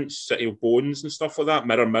Instruments, City of Bones and stuff like that.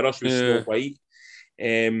 Mirror, Mirror, she was Snow White.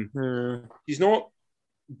 She's not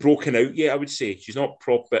broken out yet, I would say. She's not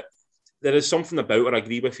but there is something about her, I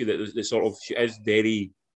agree with you, that sort of, she is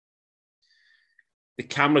very, the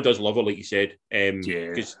camera does love her, like you said. And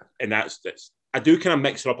that's, I do kind of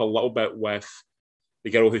mix her up a little bit with the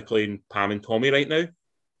girl who's playing Pam and Tommy right now.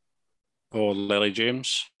 Oh, Lily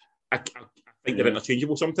James. I think they're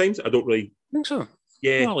interchangeable sometimes. I don't really think so.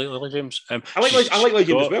 Yeah, I like Lily James. I like Lily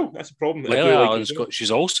James as well. That's a problem. Lily Allen's she's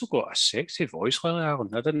also got a sexy voice, Lily Allen.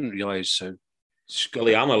 I didn't realise.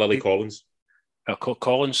 Lily Allen or Lily Collins?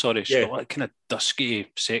 Collins, sorry. She's got that kind of dusky,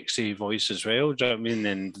 sexy voice as well. Do you know what I mean?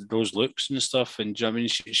 And those looks and stuff. And do you know what I mean?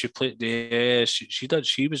 She played. Yeah, she did.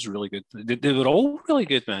 She was really good. They were all really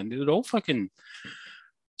good, man. They were all fucking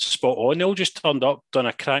spot on. They all just turned up, done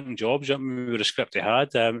a cracking job. Do you know what I mean? With the script they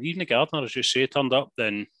had. Even the gardener, as you say, turned up.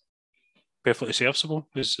 Then perfectly serviceable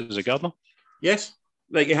as a gardener. Yes,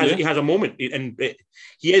 like he has a moment, and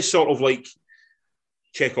he is sort of like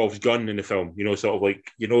Chekhov's gun in the film. You know, sort of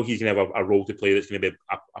like he's going to have a role to play that's going to be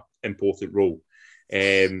an important role.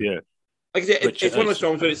 Like I said, it's one of those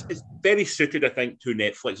films where it's very suited, I think, to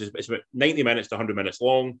Netflix. It's about 90 minutes to 100 minutes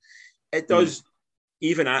long. It does,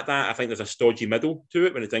 even at that, I think there's a stodgy middle to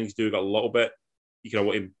it when the things do get a little bit. You can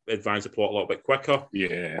want to advance the plot a little bit quicker.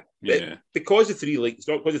 Yeah. Because the three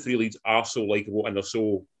leads are so likable and they're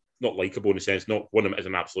so not likable in the sense, not one of them is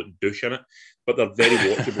an absolute douche in it, but they're very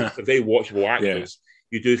watchable. They're very watchable actors. Yeah.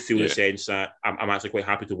 You do feel the sense that I'm actually quite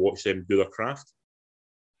happy to watch them do their craft.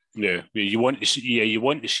 Yeah, you want to see. Yeah, you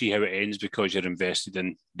want to see how it ends because you're invested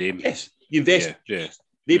in them. Yes, you invest. Yeah.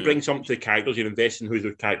 They bring something to the characters. You're investing in who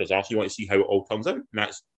the characters are. So you want to see how it all turns out. And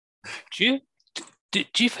that's. Do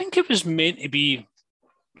you think it was meant to be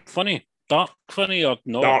funny, dark funny, or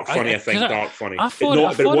not? Dark funny, I think. Dark funny. I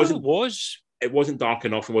thought it was. It wasn't dark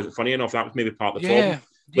enough and wasn't funny enough. That was maybe part of the problem. I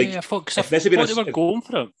thought they were going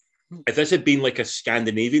for it. If this had been like a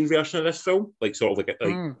Scandinavian version of this film, like sort of like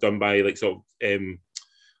done by like sort of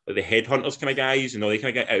like the Headhunters kind of guys, they kind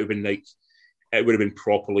of get, it would have been like, it would have been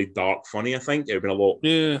properly dark funny. I think it would have been a lot.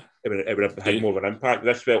 Yeah, it would have had more of an impact.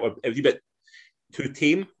 This felt it was a bit too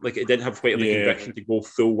tame. Like it didn't have quite the conviction to go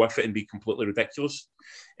full with it and be completely ridiculous.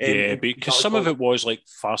 Because some of it was like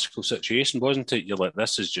farcical situation, wasn't it? You're like,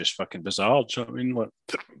 this is just fucking bizarre. Do you know what I mean? Like,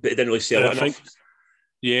 but it didn't really sell it enough.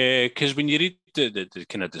 Yeah, because when you read the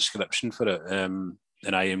kind of description for it in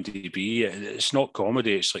IMDb, it's not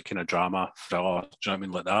comedy, it's like kind of drama, thriller, do you know what I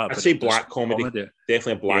mean, like that. I'd say black comedy.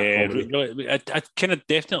 Definitely a black comedy. Really, I kind of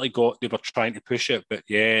definitely got they were trying to push it, but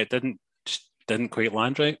it didn't quite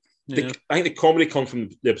land right. Yeah. I think the comedy comes from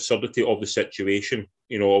the absurdity of the situation,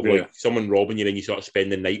 of like someone robbing you and you sort of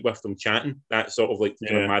spend the night with them chatting. That sort of like the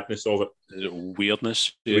kind of madness of it.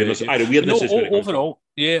 Weirdness. Weirdness. Yeah. Weirdness is overall,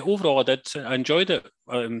 I enjoyed it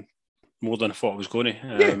more than I thought I was going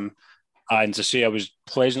to. And to say I was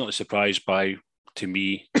pleasantly surprised by, to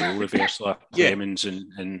me, the role reversal, Clemens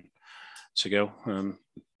and Segel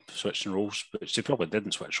switching roles. But they probably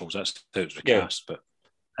didn't switch roles. That's how it was cast. But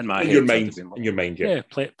in my head, in your mind, yeah.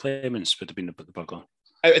 Clemens would have been the burglar.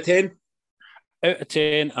 Out of 10? Out of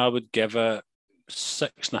 10, I would give it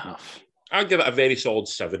 6.5. I'd give it a very solid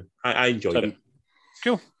 7. I enjoyed it.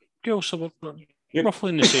 Cool. So we're roughly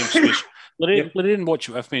in the same space. Lorraine watched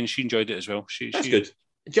it with me and she enjoyed it as well. That's good.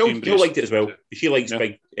 Jill liked it as well. She likes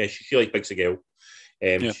Big Segel.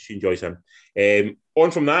 She enjoys him. On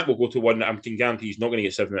from that, we'll go to one that I can guarantee he's not going to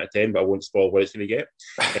get 7 out of 10, but I won't spoil what it's going to get.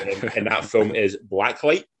 And that film is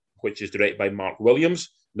Blacklight, which is directed by Mark Williams,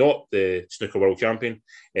 not the snooker world champion,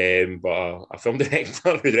 but a film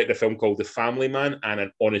director who directed a film called The Family Man and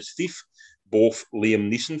An Honest Thief, both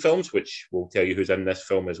Liam Neeson films, which will tell you who's in this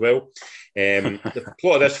film as well. The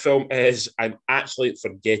plot of this film is, I'm actually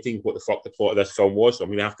forgetting what the fuck the plot of this film was, so I'm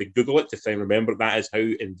going to have to Google it to try and remember. That is how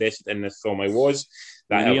invested in this film I was.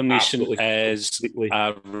 Liam Neeson is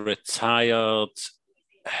a retired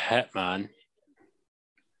hitman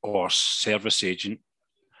or service agent.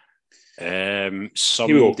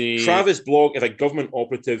 Travis Block is a government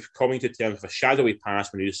operative coming to terms with a shadowy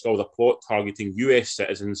past when he discovers a plot targeting US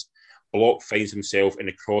citizens. Block finds himself in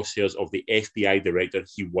the crosshairs of the FBI director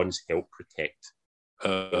he once helped protect.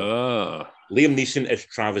 Liam Neeson is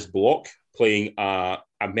Travis Block, playing a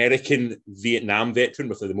American Vietnam veteran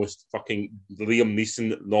with the most fucking Liam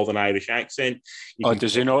Neeson Northern Irish accent.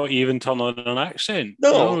 Does he not even turn on an accent?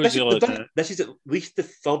 No, this is at least the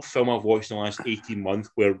third film I've watched in the last 18 months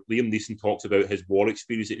where Liam Neeson talks about his war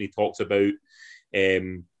experience and he talks about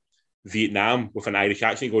Vietnam with an Irish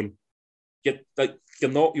accent going, you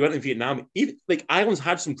weren't in Vietnam. Even, like, Ireland's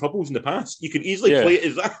had some troubles in the past. You can easily play it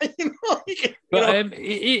as that.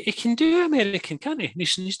 He can do American, can't he?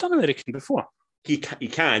 He's done American before. He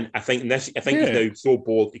can. I think he's now so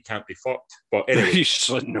bored he can't be fucked. But anyway, he's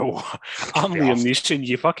like, no, I'm Liam Neeson.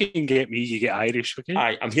 You fucking get me. You get Irish. Okay.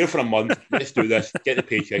 I'm here for a month. Let's do this. Get the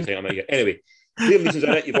paycheck out. Anyway, Liam Neeson's in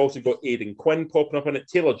it. You've also got Aidan Quinn popping up in it.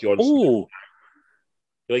 Taylor Johnson. Oh,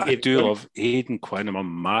 I do love Aidan Quinn. I'm a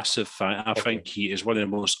massive fan. I think he is one of the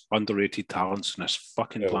most underrated talents on this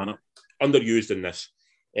fucking planet. Underused in this.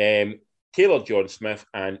 Taylor John Smith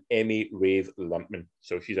and Emmy Rave Lumpman.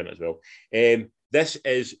 So she's in it as well. This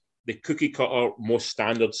is the cookie cutter, most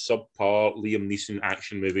standard, subpar Liam Neeson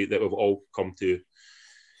action movie that we've all come to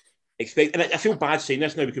expect. And I feel bad saying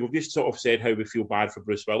this now because we've just sort of said how we feel bad for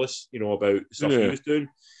Bruce Willis, about stuff he was doing.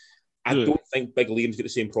 I don't think Big Liam's got the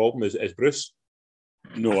same problem as Bruce.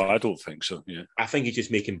 No, I don't think so. Yeah, I think he's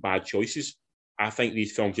just making bad choices. I think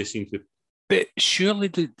these films just seem to. But surely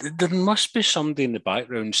there must be somebody in the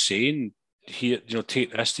background saying, "Here,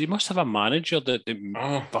 take this." He must have a manager that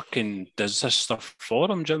fucking does this stuff for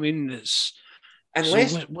him. Do you know what I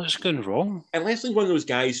mean? What's going wrong? Unless he's one of those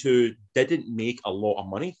guys who didn't make a lot of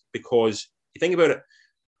money, because you think about it,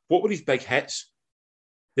 what were these big hits?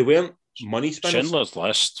 They weren't money spinners. Schindler's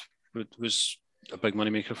List was a big money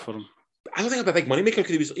maker for him. I don't think I'm a big money maker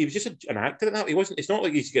because he was just an actor at that. He wasn't. It's not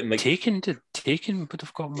like he's getting like Taken would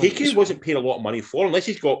have got money. Taken wasn't paying a lot of money for unless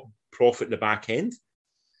he's got profit in the back end.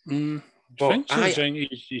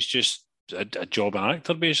 He's just a job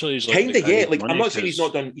actor basically. He's kind of Like I'm not saying he's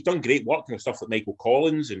not done. He's done great work and stuff like Michael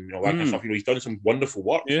Collins and all that kind of stuff. He's done some wonderful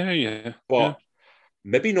work. Yeah. But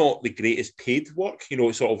maybe not the greatest paid work.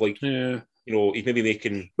 Sort of like he's maybe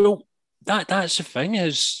making. Well, that's the thing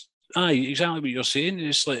is. Exactly what you're saying.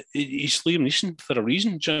 It's like he's Liam Neeson for a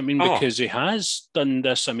reason. Do you know what I mean? Because he has done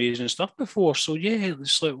this amazing stuff before. So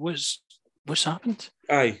it's like what's happened?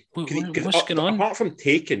 What's going on? Apart from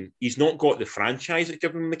Taken, he's not got the franchise that's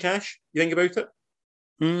giving him the cash. You think about it?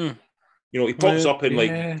 He pops up in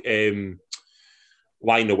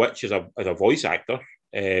Lion the Witch as a voice actor.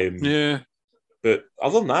 But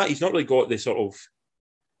other than that, he's not really got the sort of.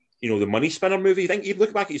 The money spinner movie. I think you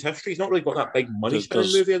look back at his history, he's not really got that big money spinner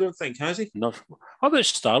movie, I don't think, has he? No. How about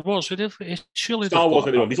Star Wars? Surely Star Wars,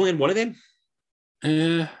 he's only in one of them.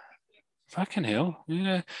 Fucking hell.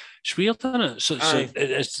 Yeah. It's weird, isn't it? So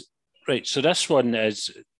it's right. So this one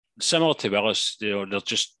is similar to Willis. They're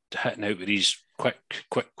just hitting out with these quick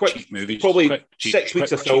cheap movies. Probably 6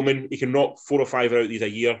 weeks of filming. He can knock 4 or 5 out of these a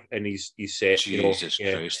year, and he's set. Jesus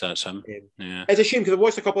Christ, that's him. Yeah. It's a shame because I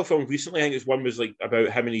watched a couple of films recently. I think one was like about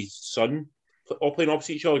him and his son all playing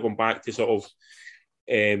opposite each other, going back to sort of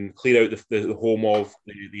clear out the home of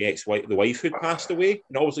the ex-wife, the wife who'd passed away.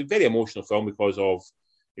 And it was a very emotional film because of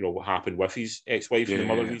what happened with his ex-wife and the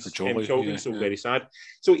mother of his children. Very sad.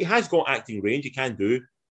 So he has got acting range. He can do.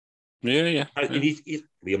 Yeah. He's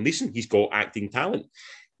Liam Neeson. He's got acting talent.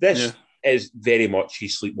 This is very much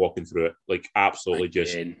he's sleepwalking through it, like absolutely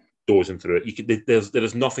just dozing through it. There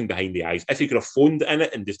is nothing behind the eyes. If he could have phoned in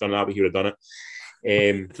it and just done that, he would have done it.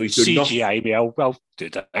 So he's doing CGI me. I'll do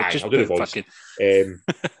that. I'll do the voice.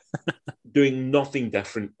 Doing nothing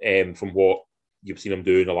different from what you've seen him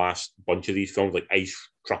do in the last bunch of these films, like Ice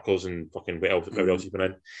Truckers and fucking what else he's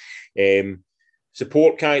been in.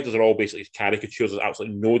 Support characters are all basically caricatures. There's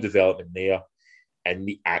absolutely no development there. And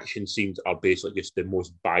the action scenes are basically just the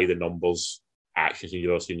most by-the-numbers action scenes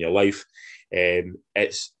you've ever seen in your life.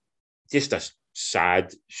 It's just a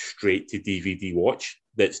sad, straight-to-DVD watch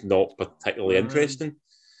that's not particularly interesting.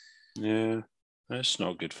 Yeah, that's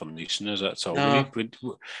not good for Neeson, is it? That's all. No.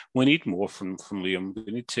 We need more from Liam.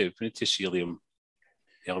 We need to see Liam.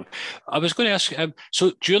 I was going to ask,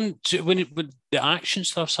 so when the action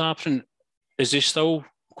stuff's happening, is he still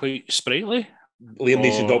quite sprightly? Liam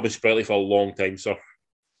Neeson's not been sprightly for a long time, sir.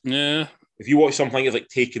 Yeah. If you watch something like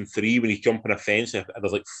Taken 3 when he's jumping a fence,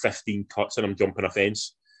 there's like 15 cuts in him jumping a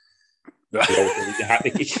fence.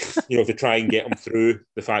 To try and get him through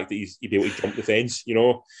the fact that he'd be able to jump the fence,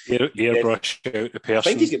 airbrush out the person. I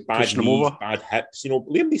think he's got bad knees, bad hips.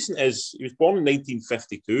 Liam Neeson he was born in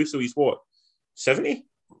 1952, so he's what, 70?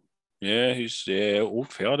 Yeah, he's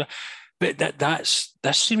old fella. But this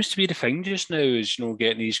seems to be the thing just now is,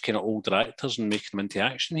 getting these kind of older actors and making them into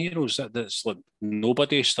action heroes. That's like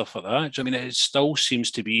nobody, stuff like that. I mean, it still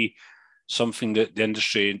seems to be something that the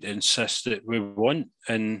industry insists that we want,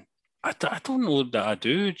 and I don't know that I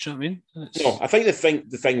do. Do you know what I mean? No, I think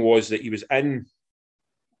the thing was that he was in.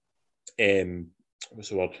 What's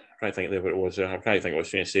the word? I'm trying to think of what it was. I'm trying to think what I was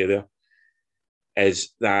trying to say there. Is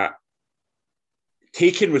that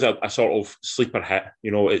Taken was a sort of sleeper hit?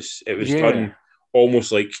 You know, it was done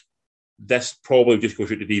almost like this. Probably just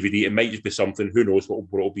goes out to DVD. It might just be something. Who knows what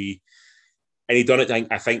it'll be? And he done it.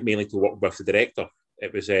 I think mainly to work with the director.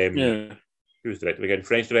 It was who was the director again?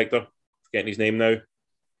 French director. Forgetting his name now.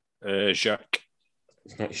 Jacques.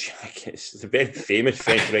 It's not Jacques. It's a very famous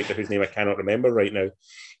French director whose name I cannot remember right now,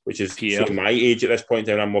 which is my age at this point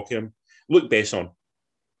in time. I'm mocking him. Luc Besson.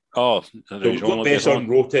 Oh, so Luc Besson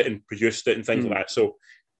wrote it and produced it and things like that. So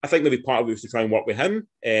I think maybe part of it was to try and work with him.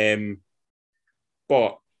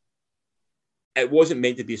 But it wasn't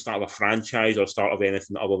meant to be a start of a franchise or start of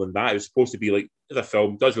anything other than that. It was supposed to be like, as a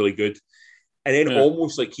film, does really good. And then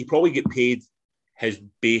almost like he probably get paid his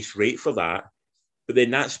base rate for that. But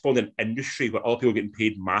then that spawned an industry where other people getting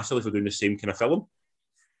paid massively for doing the same kind of film.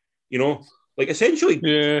 You know, like essentially,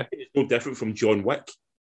 it's no different from John Wick.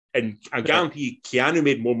 And I guarantee Keanu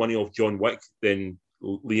made more money off John Wick than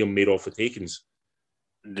Liam made off the Takens.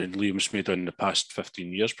 Than Liam's made in the past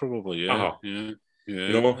 15 years, probably. Yeah. You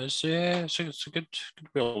know, it's a good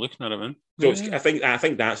way of looking at it, man. So I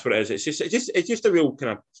think that's what it is. It's just a real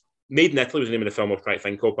kind of Made in Italy was the name of the film I was trying to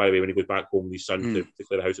think of, by the way, when he goes back home with his son to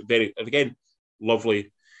clear the house. Very, again,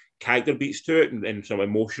 lovely character beats to it and some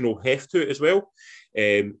emotional heft to it as well.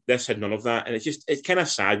 This had none of that. And it's kind of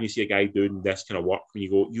sad when you see a guy doing this kind of work when you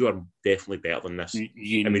go, you are definitely better than this.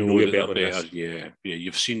 You know you're better than this. Yeah,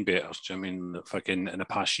 you've seen better. I mean, fucking in the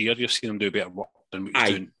past year, you've seen him do better work than what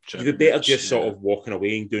he's doing. You'd be better just sort of walking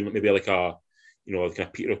away and doing maybe like a, you know, like a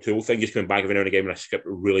Peter O'Toole thing, just coming back every now and again when a script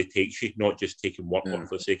really takes you, not just taking work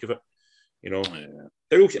for the sake of it. You know,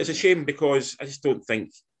 it's a shame because I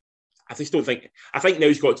think now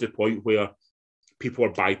he's got to the point where people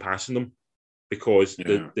are bypassing them because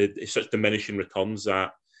it's such diminishing returns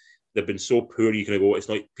that they've been so poor. You can go, it's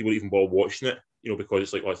like people even bother watching it, you know, because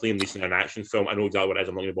it's like, well, it's Liam Neeson in an action film. I know exactly what it is.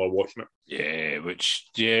 I'm not going to bother watching it.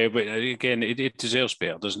 But again, it deserves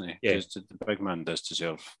better, doesn't he? Yeah, the big man does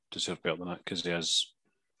deserve better than that because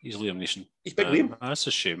he's Liam Neeson. He's big Liam. That's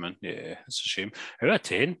a shame, man. Yeah, it's a shame. Out of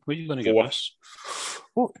 10, what are you going to give us?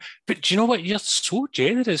 Oh, but do you know what? You're so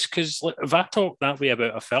generous because if I talk that way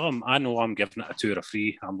about a film, I know I'm giving it a 2 or a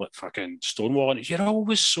 3. I'm like fucking stonewalling it. You're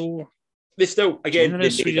always so. They still, again,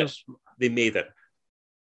 they made it.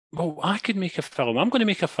 Well, I could make a film. I'm going to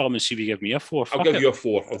make a film and see if you give me a 4. I'll give you a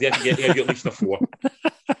 4. I'll give you at least a 4.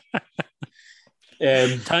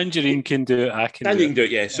 Tangerine can do it. Tangerine can do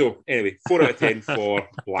it, yeah. So anyway, 4 out of 10 for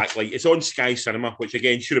Blacklight. It's on Sky Cinema, which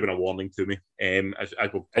again should have been a warning to me.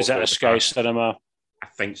 Is that a Sky Cinema? I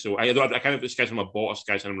think so. I can't remember if Sky Cinema bought or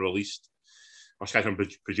Sky Cinema released or Sky Cinema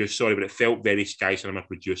produced. Sorry, but it felt very Sky Cinema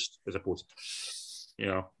produced as opposed to, you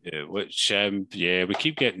know. Yeah, which we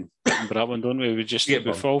keep getting for that one, don't we?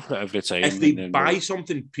 We fall for it every time. If they buy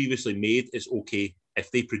something previously made, it's okay. If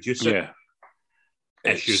they produce it,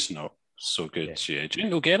 it's not so good. Yeah. Do you think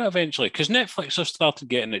they'll get it eventually? Because Netflix have started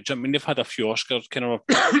getting it. I mean, they've had a few Oscars kind of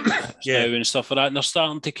now and stuff like that, and they're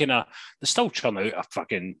starting to kind of, they still churn out a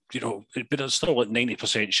fucking, you know, but it's still like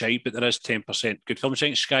 90% shite, but there is 10% good films. I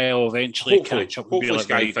think Sky will eventually catch up. Hopefully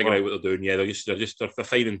Sky figure out what they're doing. Yeah, they're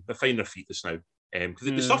finding their feet just now. Because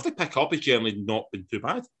the stuff they pick up has generally not been too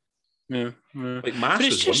bad. Yeah. Like Mass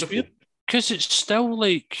is wonderful. Because it's still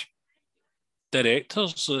like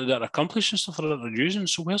directors that are accomplishing stuff that they're using.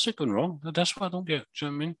 So where's it going wrong? That's what I don't get. Do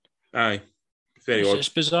you know what I mean? Aye. It's very odd. It's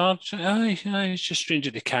bizarre. Aye. It's just strange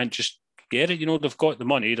that they can't just get it. You know, they've got the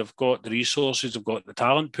money, they've got the resources, they've got the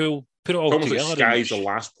talent pool. Put it all together. Like Sky's the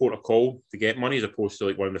last port of call to get money as opposed to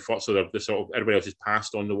like one of the first. So they're sort of, everybody else has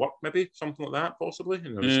passed on the work, maybe something like that, possibly.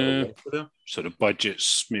 And so the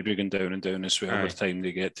budget's maybe going down and down as well. By the time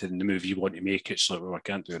they get to the movie you want to make, it's like, well, I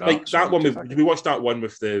can't do that. Like that one. Did we watch that one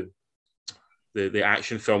with the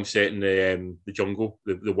action film set in the jungle,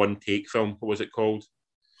 the one take film? What was it called?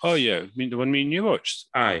 Oh yeah, I mean the one me and you watched.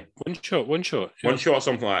 Aye, one shot, yeah. One shot, or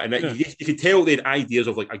something like that. And you could tell they had ideas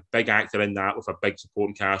of like a big actor in that with a big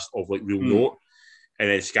supporting cast of like real note. And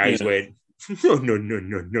then Sky's went, no.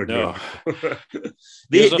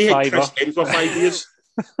 They had Chris Hemsworth ideas.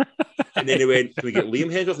 And then they went, can we get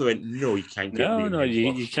Liam Hemsworth? And they went, no, you can't get Liam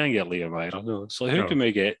Hemsworth. You can't get Liam either. No. So who can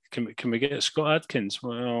we get? Can we get Scott Adkins?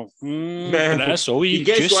 Well, that's all. You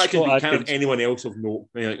get Scott Adkins, but you can't have anyone else of note.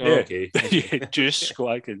 Like, okay. Just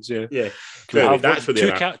Scott Adkins, yeah. That's what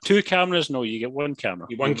they're at. Two cameras? No, you get one camera.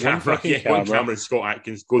 One camera and Scott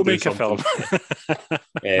Atkins. Go do make something. a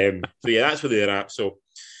film. So yeah, that's where they're at. So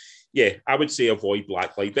yeah, I would say avoid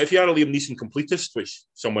Blacklight. But if you are a Liam Neeson completist, which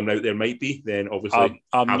someone out there might be, then obviously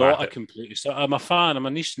I'm not a completist. I'm a fan. I'm a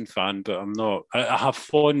Neeson fan, but I'm not. I have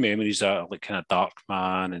fond memories of like kind of Dark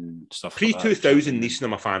Man and stuff. Pre-2000 Neeson,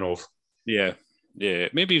 I'm a fan of. Yeah,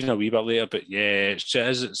 maybe even a wee bit later, but yeah, it's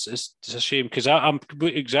a shame because I'm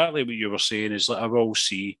exactly what you were saying. Is like I will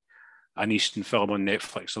see an Eastern film on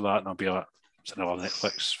Netflix or that, and I'll be like, it's another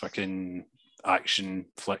Netflix fucking action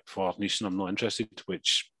flick for Neeson. I'm not interested.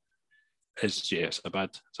 Which is it's a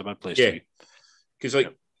bad place to be. Because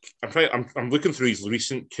like I'm looking through his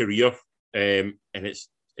recent career, and it's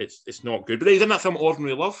not good. But he's in that film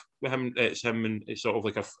Ordinary Love with him. It's him and it's sort of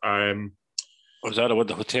like a Was that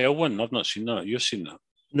the hotel one? I've not seen that. You've seen that?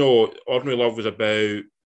 No, Ordinary Love was about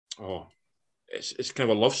it's kind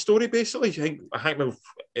of a love story basically. I think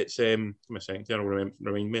it's give me a second, I don't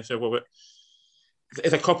remind myself of it.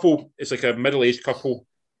 It's a couple. It's like a middle-aged couple,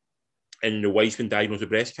 and the wife's been diagnosed with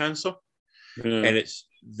breast cancer, and it's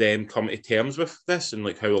them coming to terms with this and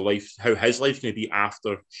like how his life's going to be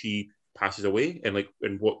after she passes away, and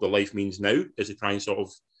what the life means now as they try and sort of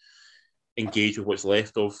engage with what's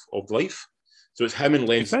left of life. So it's him and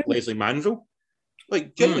Leslie Manville,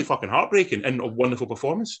 like genuinely fucking heartbreaking and a wonderful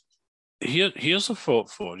performance. Here's a thought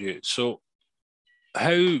for you. So,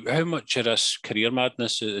 how much of this career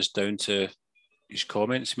madness is down to his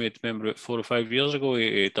comments he made? Remember, about 4 or 5 years ago,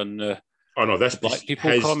 he done the black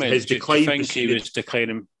people comments. His decline. Do you think he was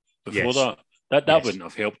declining before that? That wouldn't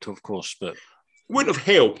have helped, of course, but wouldn't have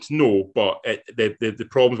helped. No, but the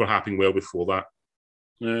problems were happening well before that.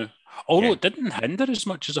 Yeah. Although it didn't hinder as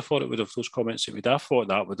much as I thought it would have. Those comments that I thought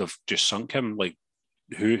that would have just sunk him. Like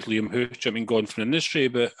Liam Hooch, gone from the industry,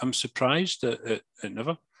 but I'm surprised that it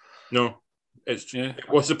never. No, it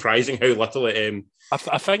was surprising how little it.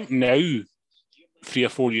 I think now, 3 or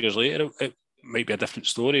 4 years later, it might be a different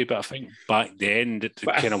story. But I think back then, the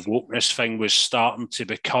kind of wokeness thing was starting to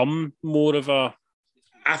become more of a.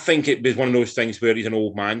 I think it was one of those things where he's an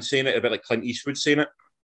old man saying it, a bit like Clint Eastwood saying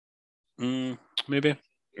it. Maybe.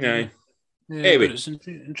 Yeah. Anyway, it's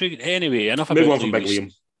intriguing. Anyway, enough about Move on from Big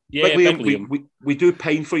Liam. Yeah, Big Liam. We do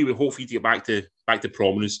pine for you. We hope for you to get back to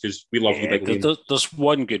prominence because we love the Big Liam. There's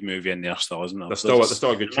one good movie in there still, isn't there? There's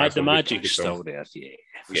still a good chance. The magic's still there. Yeah,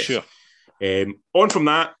 for sure. On from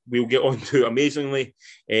that, we'll get on to amazingly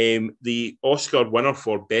the Oscar winner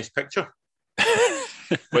for Best Picture,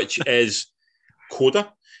 which is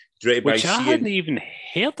Coda, directed by I hadn't even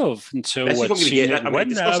heard of until this is what I'm going to get. I'm going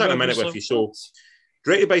to discuss that in a minute with you. So,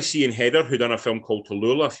 directed by Sian Heder, who done a film called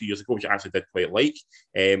Tallulah a few years ago, which I actually did quite like.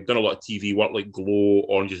 Done a lot of TV work like Glow,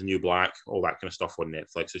 Orange is the New Black, all that kind of stuff on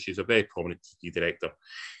Netflix. So she's a very prominent TV director.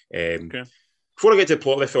 Before I get to the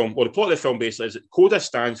plot of the film, the plot of the film basically is that CODA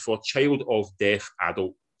stands for Child of Deaf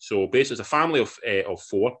Adult. So basically, it's a family of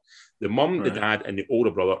 4. The mum, the dad, and the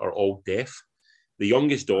older brother are all deaf. The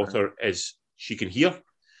youngest daughter she can hear.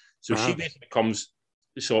 So she basically becomes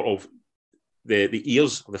sort of the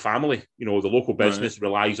ears of the family. You know, the local business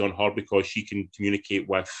relies on her because she can communicate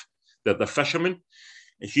with the fishermen,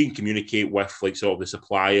 and she can communicate with like sort of the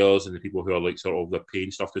suppliers and the people who are like sort of the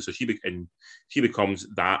paying stuff. So she becomes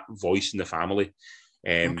that voice in the family.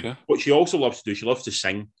 What she also loves to do, she loves to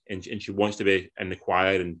sing, and she wants to be in the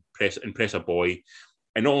choir and impress a boy.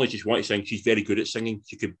 And not only does she want to sing, she's very good at singing.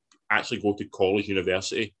 She could actually go to college,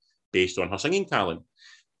 university based on her singing talent.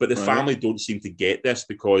 But the family don't seem to get this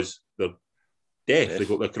because they're deaf.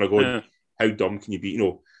 They're kind of going, how dumb can you be? You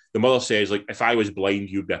know, the mother says, like, if I was blind,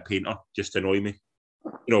 you'd be a painter just to annoy me.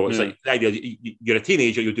 You know, it's like the idea, you're a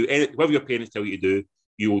teenager, you'll do whatever your parents tell you to do,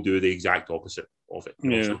 you will do the exact opposite of it. You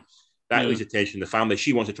know? So that leads attention. The family,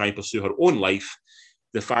 she wants to try and pursue her own life.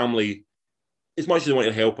 The family, as much as they want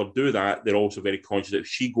to help her do that, they're also very conscious that if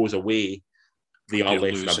she goes away, they are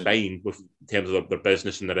left in a bind in terms of their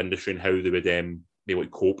business and their industry and how they would be able to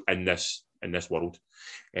cope in this world.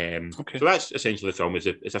 So that's essentially the film.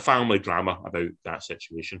 It's a family drama about that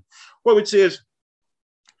situation. What I would say is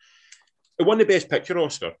it won the Best Picture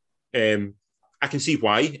Oscar. I can see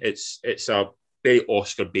why. It's a very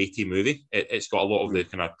Oscar baity movie. It's got a lot of the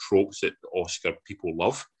kind of tropes that Oscar people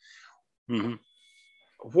love. Mm-hmm.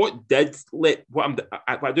 What I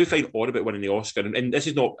do find odd about winning the Oscar, and this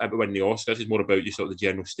is not about winning the Oscar, this is more about just sort of the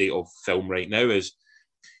general state of film right now, is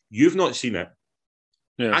you've not seen it.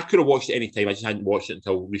 Yeah. I could have watched it any time. I just hadn't watched it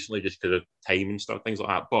until recently just because of time and stuff, things like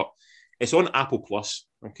that. But it's on Apple Plus,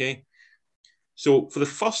 okay? So for the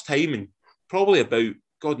first time in probably about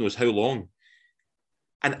God knows how long,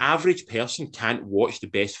 an average person can't watch the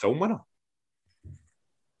best film winner.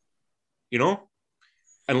 You know?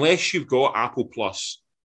 Unless you've got Apple Plus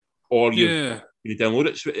or you download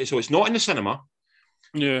it. So it's not in the cinema.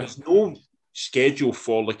 Yeah. There's no schedule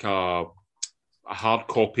for like a hard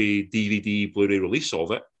copy DVD Blu-ray release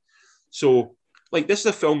of it. So, like, this is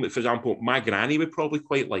a film that, for example, my granny would probably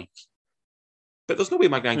quite like. But there's no way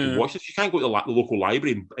my granny can watch this. She can't go to the local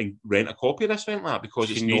library and rent a copy of this or anything like that because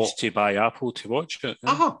she needs to buy Apple to watch it.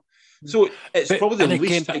 Yeah. So probably the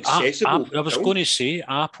least accessible. I was going to say,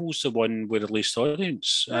 Apple's the one with the least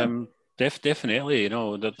audience. Definitely,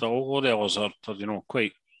 all the others are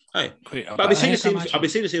quite. But I'll be saying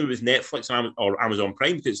the same with Netflix or Amazon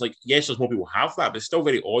Prime, because it's like, yes, there's more people who have that, but it's still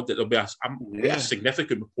very odd that there'll be a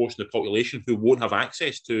significant proportion of the population who won't have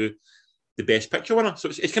access to the Best Picture winner. So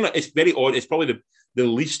it's very odd. It's probably the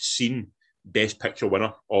least seen Best Picture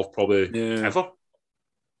winner of probably ever.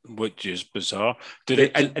 Which is bizarre. In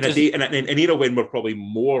an era when we're probably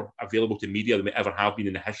more available to media than we ever have been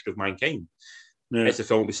in the history of mankind, it's the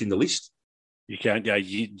film we've seen the least. You can't. Yeah,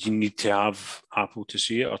 you need to have Apple to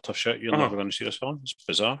see it, or tough shit. You're never going to see this film. It's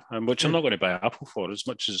bizarre, which I'm not going to buy Apple for as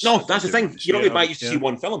much as. No, that's the thing. You're not going to buy it to see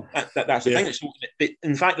one film. That's the thing. So,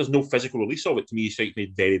 in fact, there's no physical release of it. To me, it strikes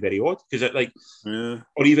me very, very odd because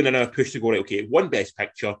or even in a push to go, right, okay, one Best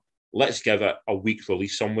Picture, let's give it a week's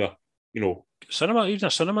release somewhere. Cinema, even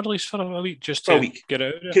a cinema release for a week, just to get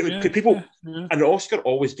out of it. People, an Oscar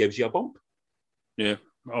always gives you a bump. Yeah,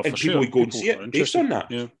 and people would go and see it based on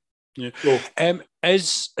that. Yeah. So,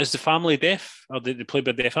 is the family deaf? Are they played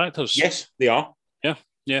by deaf actors? Yes, they are.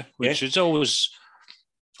 Yeah. Which is always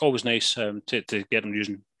nice to get them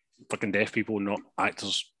using fucking deaf people, not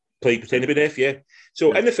actors. Pretend to be deaf, yeah.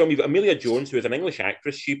 So in the film, you've got Amelia Jones, who is an English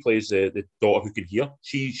actress. She plays the daughter who can hear.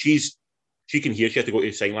 She can hear. She had to go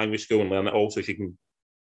to sign language school and learn it all so she can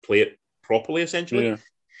play it properly, essentially.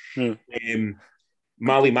 Marlee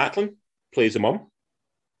Matlin plays the mum.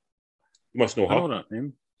 You must know her. I know that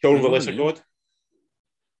name. Children of the Lesser God.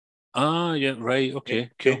 Ah, yeah, right. Okay,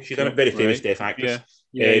 cool. She's a very famous deaf actress.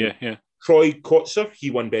 Yeah. Troy Kotzer,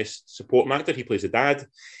 he won Best Supporting Actor. He plays the dad.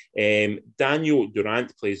 Daniel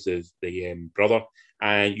Durant plays the brother.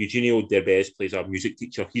 And Eugenio Derbez plays our music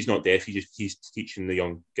teacher. He's not deaf. He's teaching the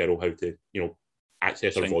young girl how to,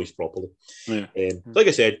 access her voice properly. Like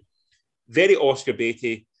I said, very Oscar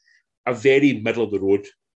baity, a very middle of the road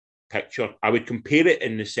picture. I would compare it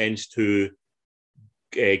in the sense to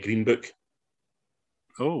Green Book.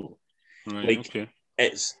 Oh, right, okay.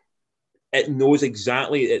 It knows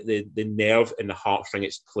exactly the nerve and the heartstring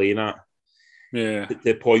it's playing at. Yeah.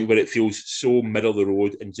 The point where it feels so middle of the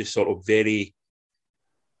road and just sort of very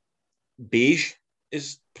beige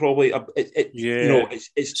is probably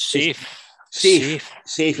it's safe.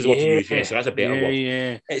 Safe is what to use. Yeah, so that's a better word.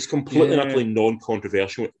 Yeah. It's completely and utterly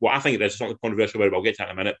non-controversial. Well, I think it is something controversial about it, but I'll get to that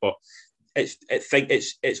in a minute. But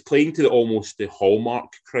it's playing to almost the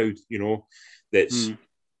Hallmark crowd.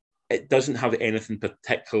 It doesn't have anything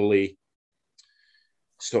particularly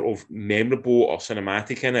sort of memorable or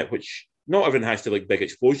cinematic in it, which not everyone has to like big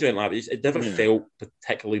explosion and like. It never felt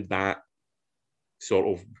particularly that sort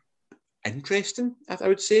of interesting, I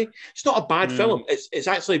would say. It's not a bad film. It's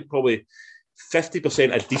actually probably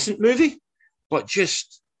 50% a decent movie, but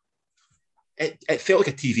just it felt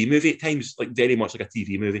like a TV movie at times, like very much like a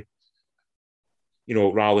TV movie.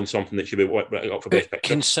 Rather than something that should be up for Best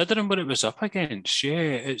Picture. Considering what it was up against,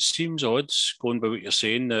 it seems odd going by what you're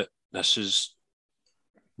saying that this is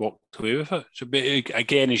walked away with it. So,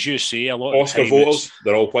 again, as you say, a lot Oscar of Oscar voters,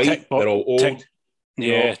 they're all white, they're all old.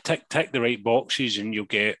 Tick the right boxes and you'll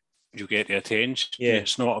get the attention. Yeah.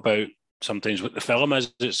 It's not about sometimes what the film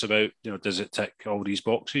is, it's about, does it tick all these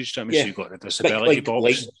boxes? So you've got the disability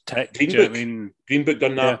box tick. Green Book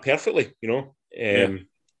done that perfectly,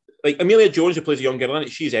 Like Amelia Jones, who plays a young girl in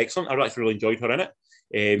it, she's excellent. I actually really enjoyed her in it.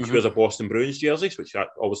 She wears a Boston Bruins jersey, which I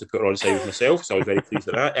obviously put her on side with myself, so I was very pleased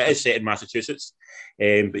with that. It is set in Massachusetts,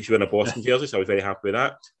 but she's wearing a Boston jersey, so I was very happy with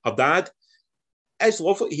that. Her dad is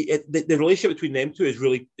lovely. The relationship between them two is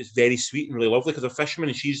very sweet and really lovely because they're fishermen,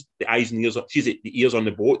 and she's the eyes and ears. She's the ears on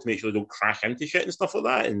the boat to make sure they don't crash into shit and stuff like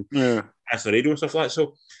that, and answer the radio and stuff like that.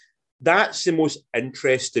 So that's the most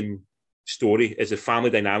interesting story, is the family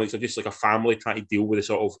dynamics of just like a family trying to deal with the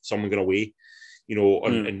sort of someone going away,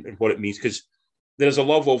 and what it means. Because there's a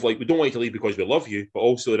love of like, we don't want you to leave because we love you, but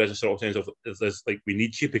also there is a sort of sense of there's like, we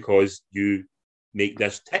need you because you make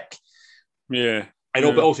this tick. Yeah. I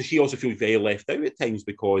know, but also she also feels very left out at times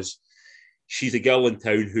because she's a girl in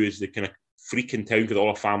town who is the kind of freak in town because all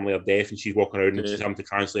her family are deaf, and she's walking around and she's having to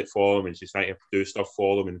translate for them, and she's trying to do stuff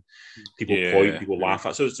for them, and people point, people laugh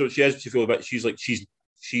at. So she feels a bit.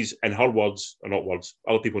 She's in her words, or not words,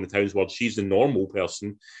 other people in the town's words, she's the normal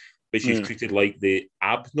person, but she's treated like the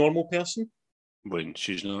abnormal person. When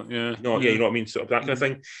she's not, you know what I mean? Sort of that kind of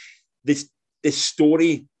thing. This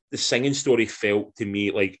story the singing story felt to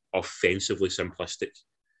me like offensively simplistic.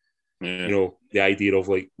 Yeah. You know, the idea of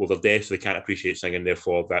like, well, they're deaf, so they can't appreciate singing,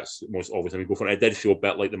 therefore that's the most obvious thing we go for. And it did feel a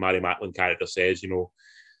bit like the Mary Matlin character says, you know,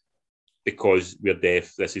 because we're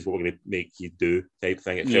deaf, this is what we're going to make you do type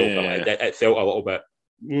thing. It felt a little bit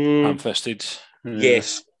ham-fisted.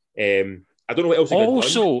 Yes. I don't know what else.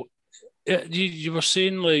 Also, you were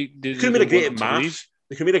saying like they could have made a great maths.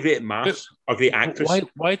 They could have made a great maths or great actress.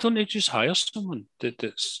 Why don't they just hire someone that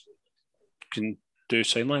can do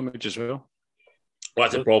sign language as well? Well,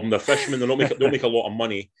 that's the problem. They're fishermen. They don't make a lot of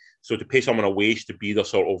money. So to pay someone a wage to be the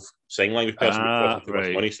sort of sign language person would cost them too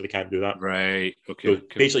much money, so they can't do that. Right. Okay. So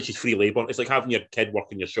basically, she's free labour. It's like having your kid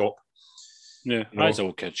work in your shop. Yeah, you know? As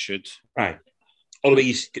all kids should. Right. Or the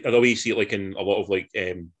way you see it, like in a lot of like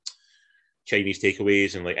Chinese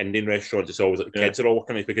takeaways and like Indian restaurants, it's always like the kids are all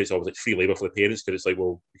working because it's always like free labour for the parents, because it's like,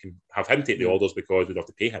 well, we can have him take the orders because we don't have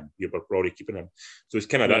to pay him. We're already keeping him. So it's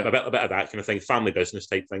kind of a bit of that kind of thing, family business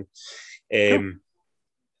type thing.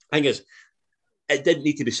 I think it didn't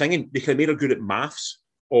need to be singing. They could have made her good at maths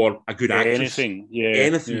or a good actress. Anything.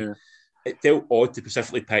 Yeah. It felt odd to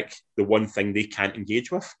specifically pick the one thing they can't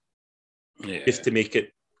engage with. Yeah. Just to make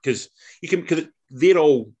it, because they're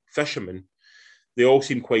all fishermen. They all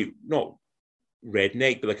seem quite, not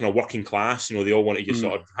redneck, but like kind of working class. You know, they all want to just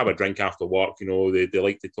sort of have a drink after work. You know, they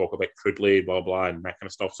like to talk about crudely, blah, blah, and that kind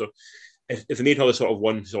of stuff. So if they made her the sort of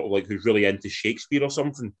one sort of like who's really into Shakespeare or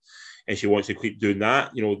something, and she wants to keep doing that,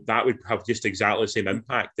 you know, that would have just exactly the same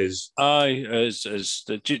impact as... do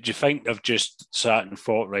you think they've just sat and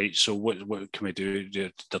thought, right, so what can we do?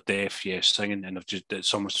 They're deaf, yes, singing, and they've just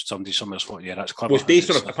somebody thought, yeah, that's clever. Well,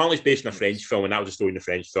 apparently it's based on a French film, and that was a story in the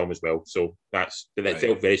French film as well, so it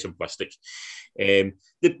felt very simplistic.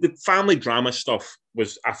 The family drama stuff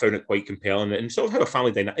I found it quite compelling, and sort of how a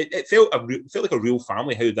family dynamic, it felt like a real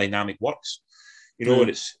family, how the dynamic works, you know,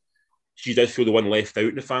 and she does feel the one left out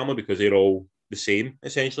in the family because they're all the same,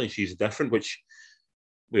 essentially, and she's different, which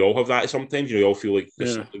we all have that sometimes. You know, we all feel like the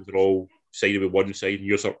siblings are all sided with one side and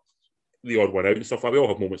you're sort of the odd one out and stuff like that. We all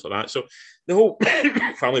have moments like that. So the whole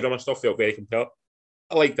family drama stuff felt very compelling.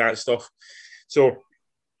 I like that stuff. So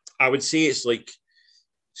I would say it's like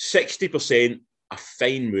 60% a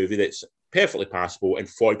fine movie that's perfectly passable and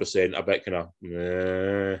 40% a bit kind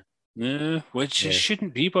of... Yeah, which it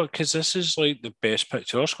shouldn't be, but because this is like the best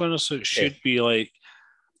picture Oscar winner, so it should be like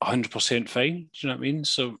 100% fine. Do you know what I mean?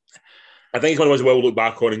 So I think it's one of those we'll look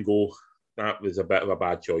back on and go, that was a bit of a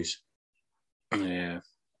bad choice. Yeah,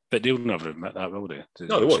 but they'll never admit that, will they?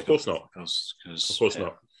 No, they won't. Of course not. Of course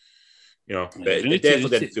not. You know, but it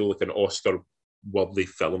definitely didn't feel like an Oscar-worthy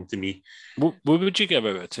film to me. What would you give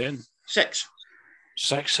out of 10? 6.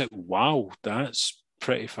 6? Wow, that's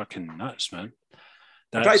pretty fucking nuts, man.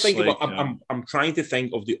 I'm trying to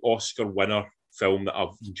think of the Oscar winner film that I've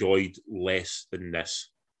enjoyed less than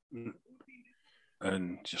this.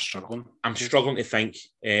 And you're struggling? I'm struggling to think.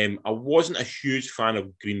 I wasn't a huge fan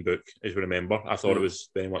of Green Book, as we remember. I thought it was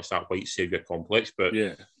very much that white saviour complex, but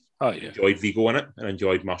I enjoyed Vigo in it and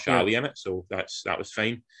enjoyed Mahershala Ali in it, so that was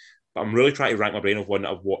fine. But I'm really trying to rack my brain of one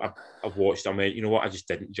that I've watched. I mean, you know what? I just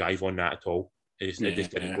didn't jive on that at all. It just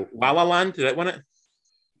didn't go. La La Land, did it win it?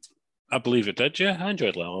 I believe it did, yeah. I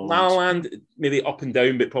enjoyed La La Land. La La Land, maybe up and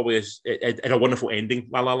down, but probably it had a wonderful ending,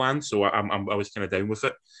 La La Land, so I was kind of down with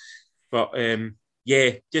it. But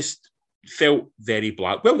just felt very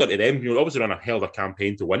black. Well done to them. You know, obviously run a hell of a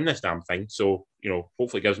campaign to win this damn thing, so, you know,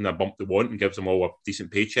 hopefully it gives them a bump they want and gives them all a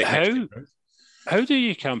decent paycheck. How do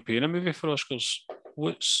you campaign a movie for Oscars?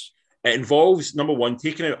 It involves, number one,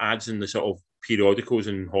 taking out ads in the sort of periodicals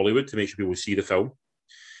in Hollywood to make sure people see the film.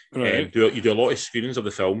 Right. You do a lot of screenings of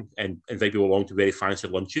the film and invite people along to very fancy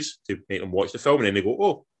lunches to make them watch the film, and then they go,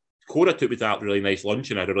 oh, Cora took me to that really nice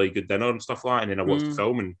lunch and I had a really good dinner and stuff like that, and then I watched the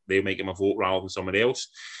film and they make them a vote rather than someone else.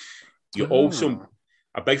 You also,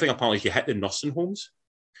 a big thing apparently is you hit the nursing homes,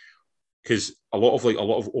 because a lot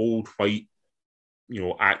of old white, you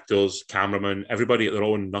know, actors, cameramen, everybody, they're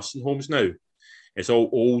all in nursing homes now. It's all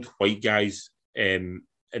old white guys, and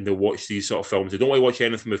they'll watch these sort of films. They don't want to watch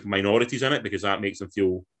anything with minorities in it because that makes them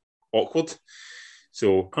feel awkward.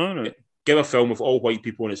 So give a film with all white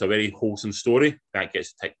people and it's a very wholesome story, that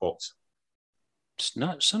gets the tick box. It's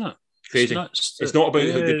nuts, isn't it? Crazy. It's not about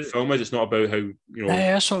how good the film is. It's not about how, you know.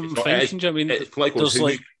 Yeah, that's what I'm thinking. I mean, it's political. Who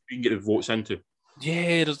you can get the votes into.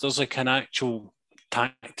 Yeah, there's like an actual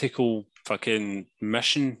tactical fucking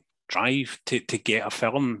mission drive to get a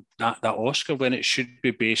film that Oscar when it should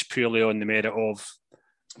be based purely on the merit of.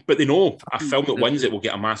 But they know a film that wins it will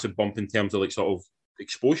get a massive bump in terms of like sort of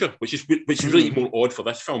exposure, which is really more odd for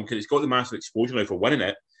this film because it's got the massive exposure now for winning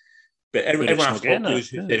it. But everyone I've talked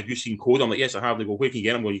to who's seen Coda, I'm like, yes, I have. They go, where can you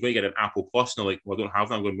get it? I'm going, you've got to get an Apple Plus. And they're like, well, I don't have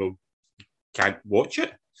that. I'm going, well, can't watch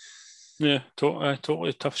it. Yeah,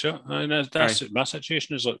 totally tough shot. That's my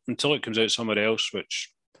situation is like until it comes out somewhere else,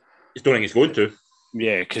 which I don't think it's going to.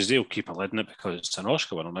 Yeah, because they'll keep a lid on it because it's an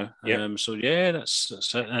Oscar winner now. Yep. So yeah, that's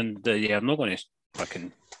it. And I'm not going to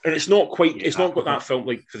fucking. And it's not quite. It's not got that film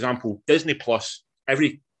like, for example, Disney Plus.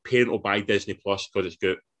 Every parent will buy Disney Plus because it's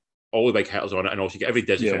got all the big hitters on it, and also you get every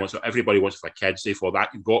Disney film. So everybody wants for kids. Therefore,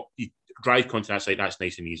 that you drive content that site. That's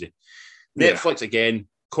nice and easy. Netflix again.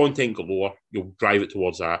 Content galore, you'll drive it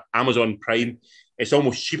towards that. Amazon Prime, it's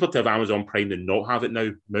almost cheaper to have Amazon Prime than not have it now,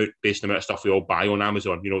 based on the amount of stuff we all buy on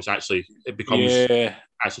Amazon. You know, it becomes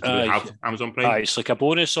actually to have Amazon Prime. It's like a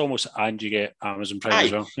bonus almost, and you get Amazon Prime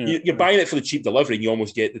as well. Yeah. You're buying it for the cheap delivery, and you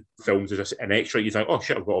almost get the films as an extra. You think, oh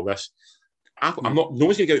shit, I've got all this. Apple, no one's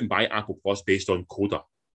going to go out and buy Apple Plus based on Coda.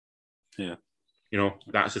 Yeah. You know,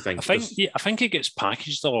 that's the thing. I think it gets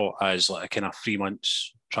packaged a lot as like a kind of 3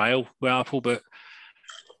 months trial with Apple, but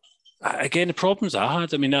again, the problems I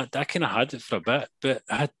had, I mean, I kind of had it for a bit, but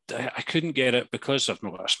I couldn't get it because I've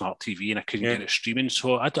not got a smart TV and I couldn't get it streaming.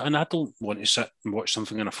 So I don't want to sit and watch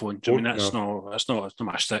something on a phone. Do you mean that's not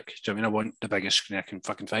my stick? Do you mean I want the biggest screen I can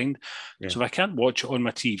fucking find? Yeah. So if I can't watch it on my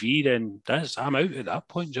TV, then I'm out at that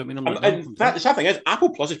point. Do you know what I mean? The sad thing is, Apple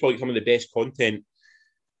Plus is probably some of the best content.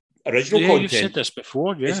 Original content. You've said this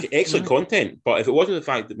before. Yeah, it's excellent content. But if it wasn't the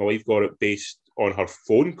fact that my wife got it based on her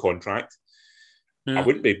phone contract. I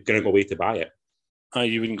wouldn't be going to go away to buy it.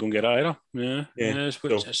 You wouldn't go and get it either. Yeah.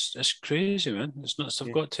 It's crazy, man. It's nuts.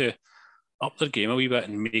 They've got to up their game a wee bit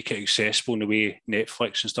and make it accessible in the way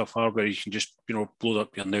Netflix and stuff are, where you can just load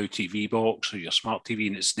up your Now TV box or your smart TV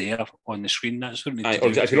and it's there on the screen. That's what we need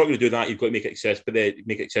to do. If you're not going to do that, you've got to make it accessible.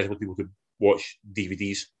 Make it accessible to people who watch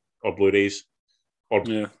DVDs or Blu-rays or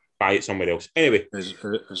buy it somewhere else. Anyway, as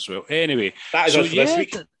well. Anyway, that is us for this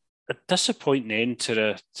week. A disappointing end to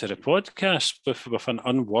the podcast with an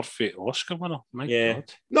unworthy Oscar winner. My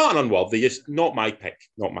God. Not an unworthy, just not my pick.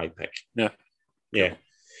 Yeah.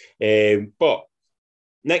 But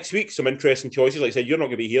next week, some interesting choices. Like I said, you're not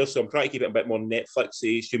going to be here, so I'm trying to keep it a bit more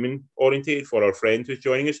Netflix streaming oriented for our friend who's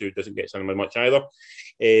joining us, who doesn't get cinema much either.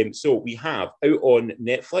 So we have out on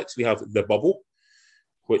Netflix, we have The Bubble,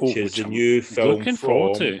 which is the new film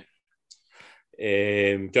from Judd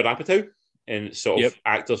Apatow. And sort of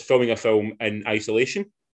actors filming a film in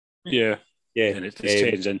isolation. Yeah. And it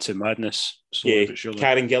turns into madness.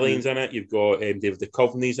 Karen Gillian's in it. You've got David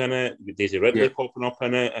Duchovny's in it. You've got Daisy Ridley popping up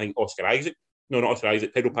in it. I think Oscar Isaac. No, not Oscar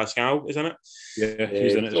Isaac. Pedro Pascal is in it. Yeah,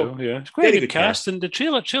 he's in it as well. Yeah, it's quite a good cast. And the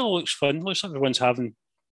trailer looks fun. Looks like everyone's having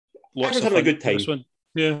a good time.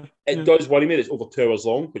 Yeah, it does worry me that it's over 2 hours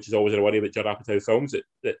long, which is always a worry about Judd Apatow films.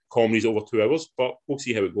 That comedy's over 2 hours, but we'll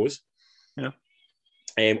see how it goes. Yeah.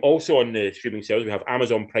 Also on the streaming service, we have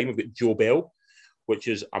Amazon Prime. We've got Joe Bell, which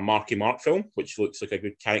is a Marky Mark film, which looks like a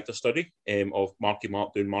good character study of Marky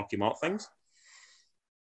Mark doing Marky Mark things.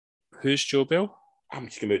 Who's Joe Bell? I'm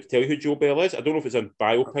just going to tell you who Joe Bell is. I don't know if it's a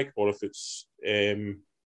biopic or if it's...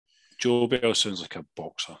 Joe Bell sounds like a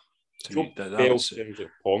boxer. Joe Bell sounds like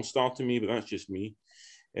a porn star to me, but that's just me.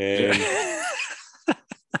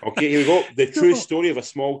 Okay, here we go. The true story of a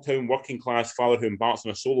small-town working-class father who embarks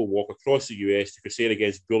on a solo walk across the US to crusade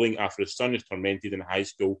against bullying after his son is tormented in high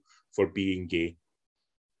school for being gay.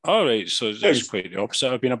 All right, so that's quite the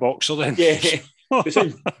opposite of being a boxer then. Yeah, it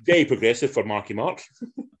sounds very progressive for Marky Mark.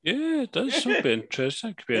 Yeah, it does. It'll be interesting.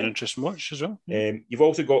 It could be an interesting watch as well. You've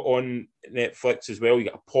also got on Netflix as well, you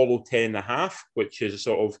got Apollo 10.5, which is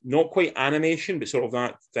sort of not quite animation, but sort of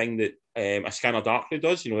that thing that A Scanner Darkly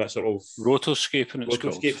does, that sort of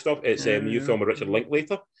rotoscape stuff. It's a new film with Richard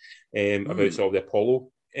Linklater about sort of the Apollo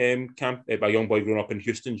camp by a young boy growing up in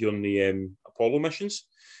Houston during the Apollo missions.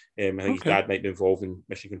 I think his dad might be involved in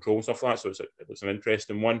mission control and stuff like that, so it's an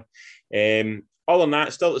interesting one. Other than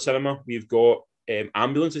that, still at the cinema, we've got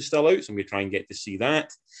Ambulance is still out, so I'm going to try and get to see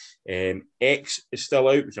that. X is still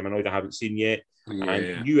out, which I'm annoyed I haven't seen yet.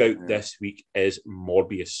 And new out this week is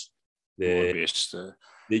Morbius. The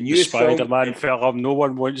new Spider-Man film no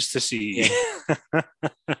one wants to see.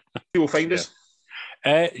 You will find us.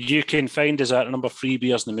 You can find us at number 3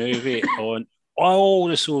 Beers in the Movie on all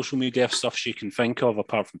the social media stuff you can think of,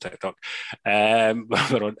 apart from TikTok.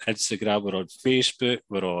 We're on Instagram, we're on Facebook,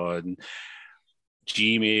 we're on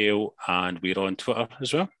Gmail, and we're on Twitter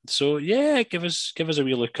as well. So yeah, give us a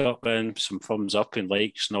wee look up and some thumbs up and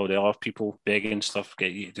likes and all the other people begging stuff,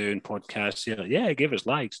 get you doing podcasts. Yeah, give us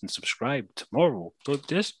likes and subscribe tomorrow. Don't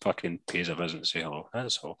just fucking pays a visit and say hello.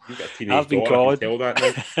 That's all. I've been calling.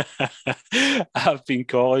 I've been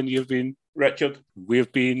calling. You've been Richard.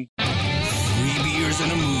 We've been 3 Beers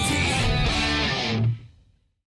and a Movie.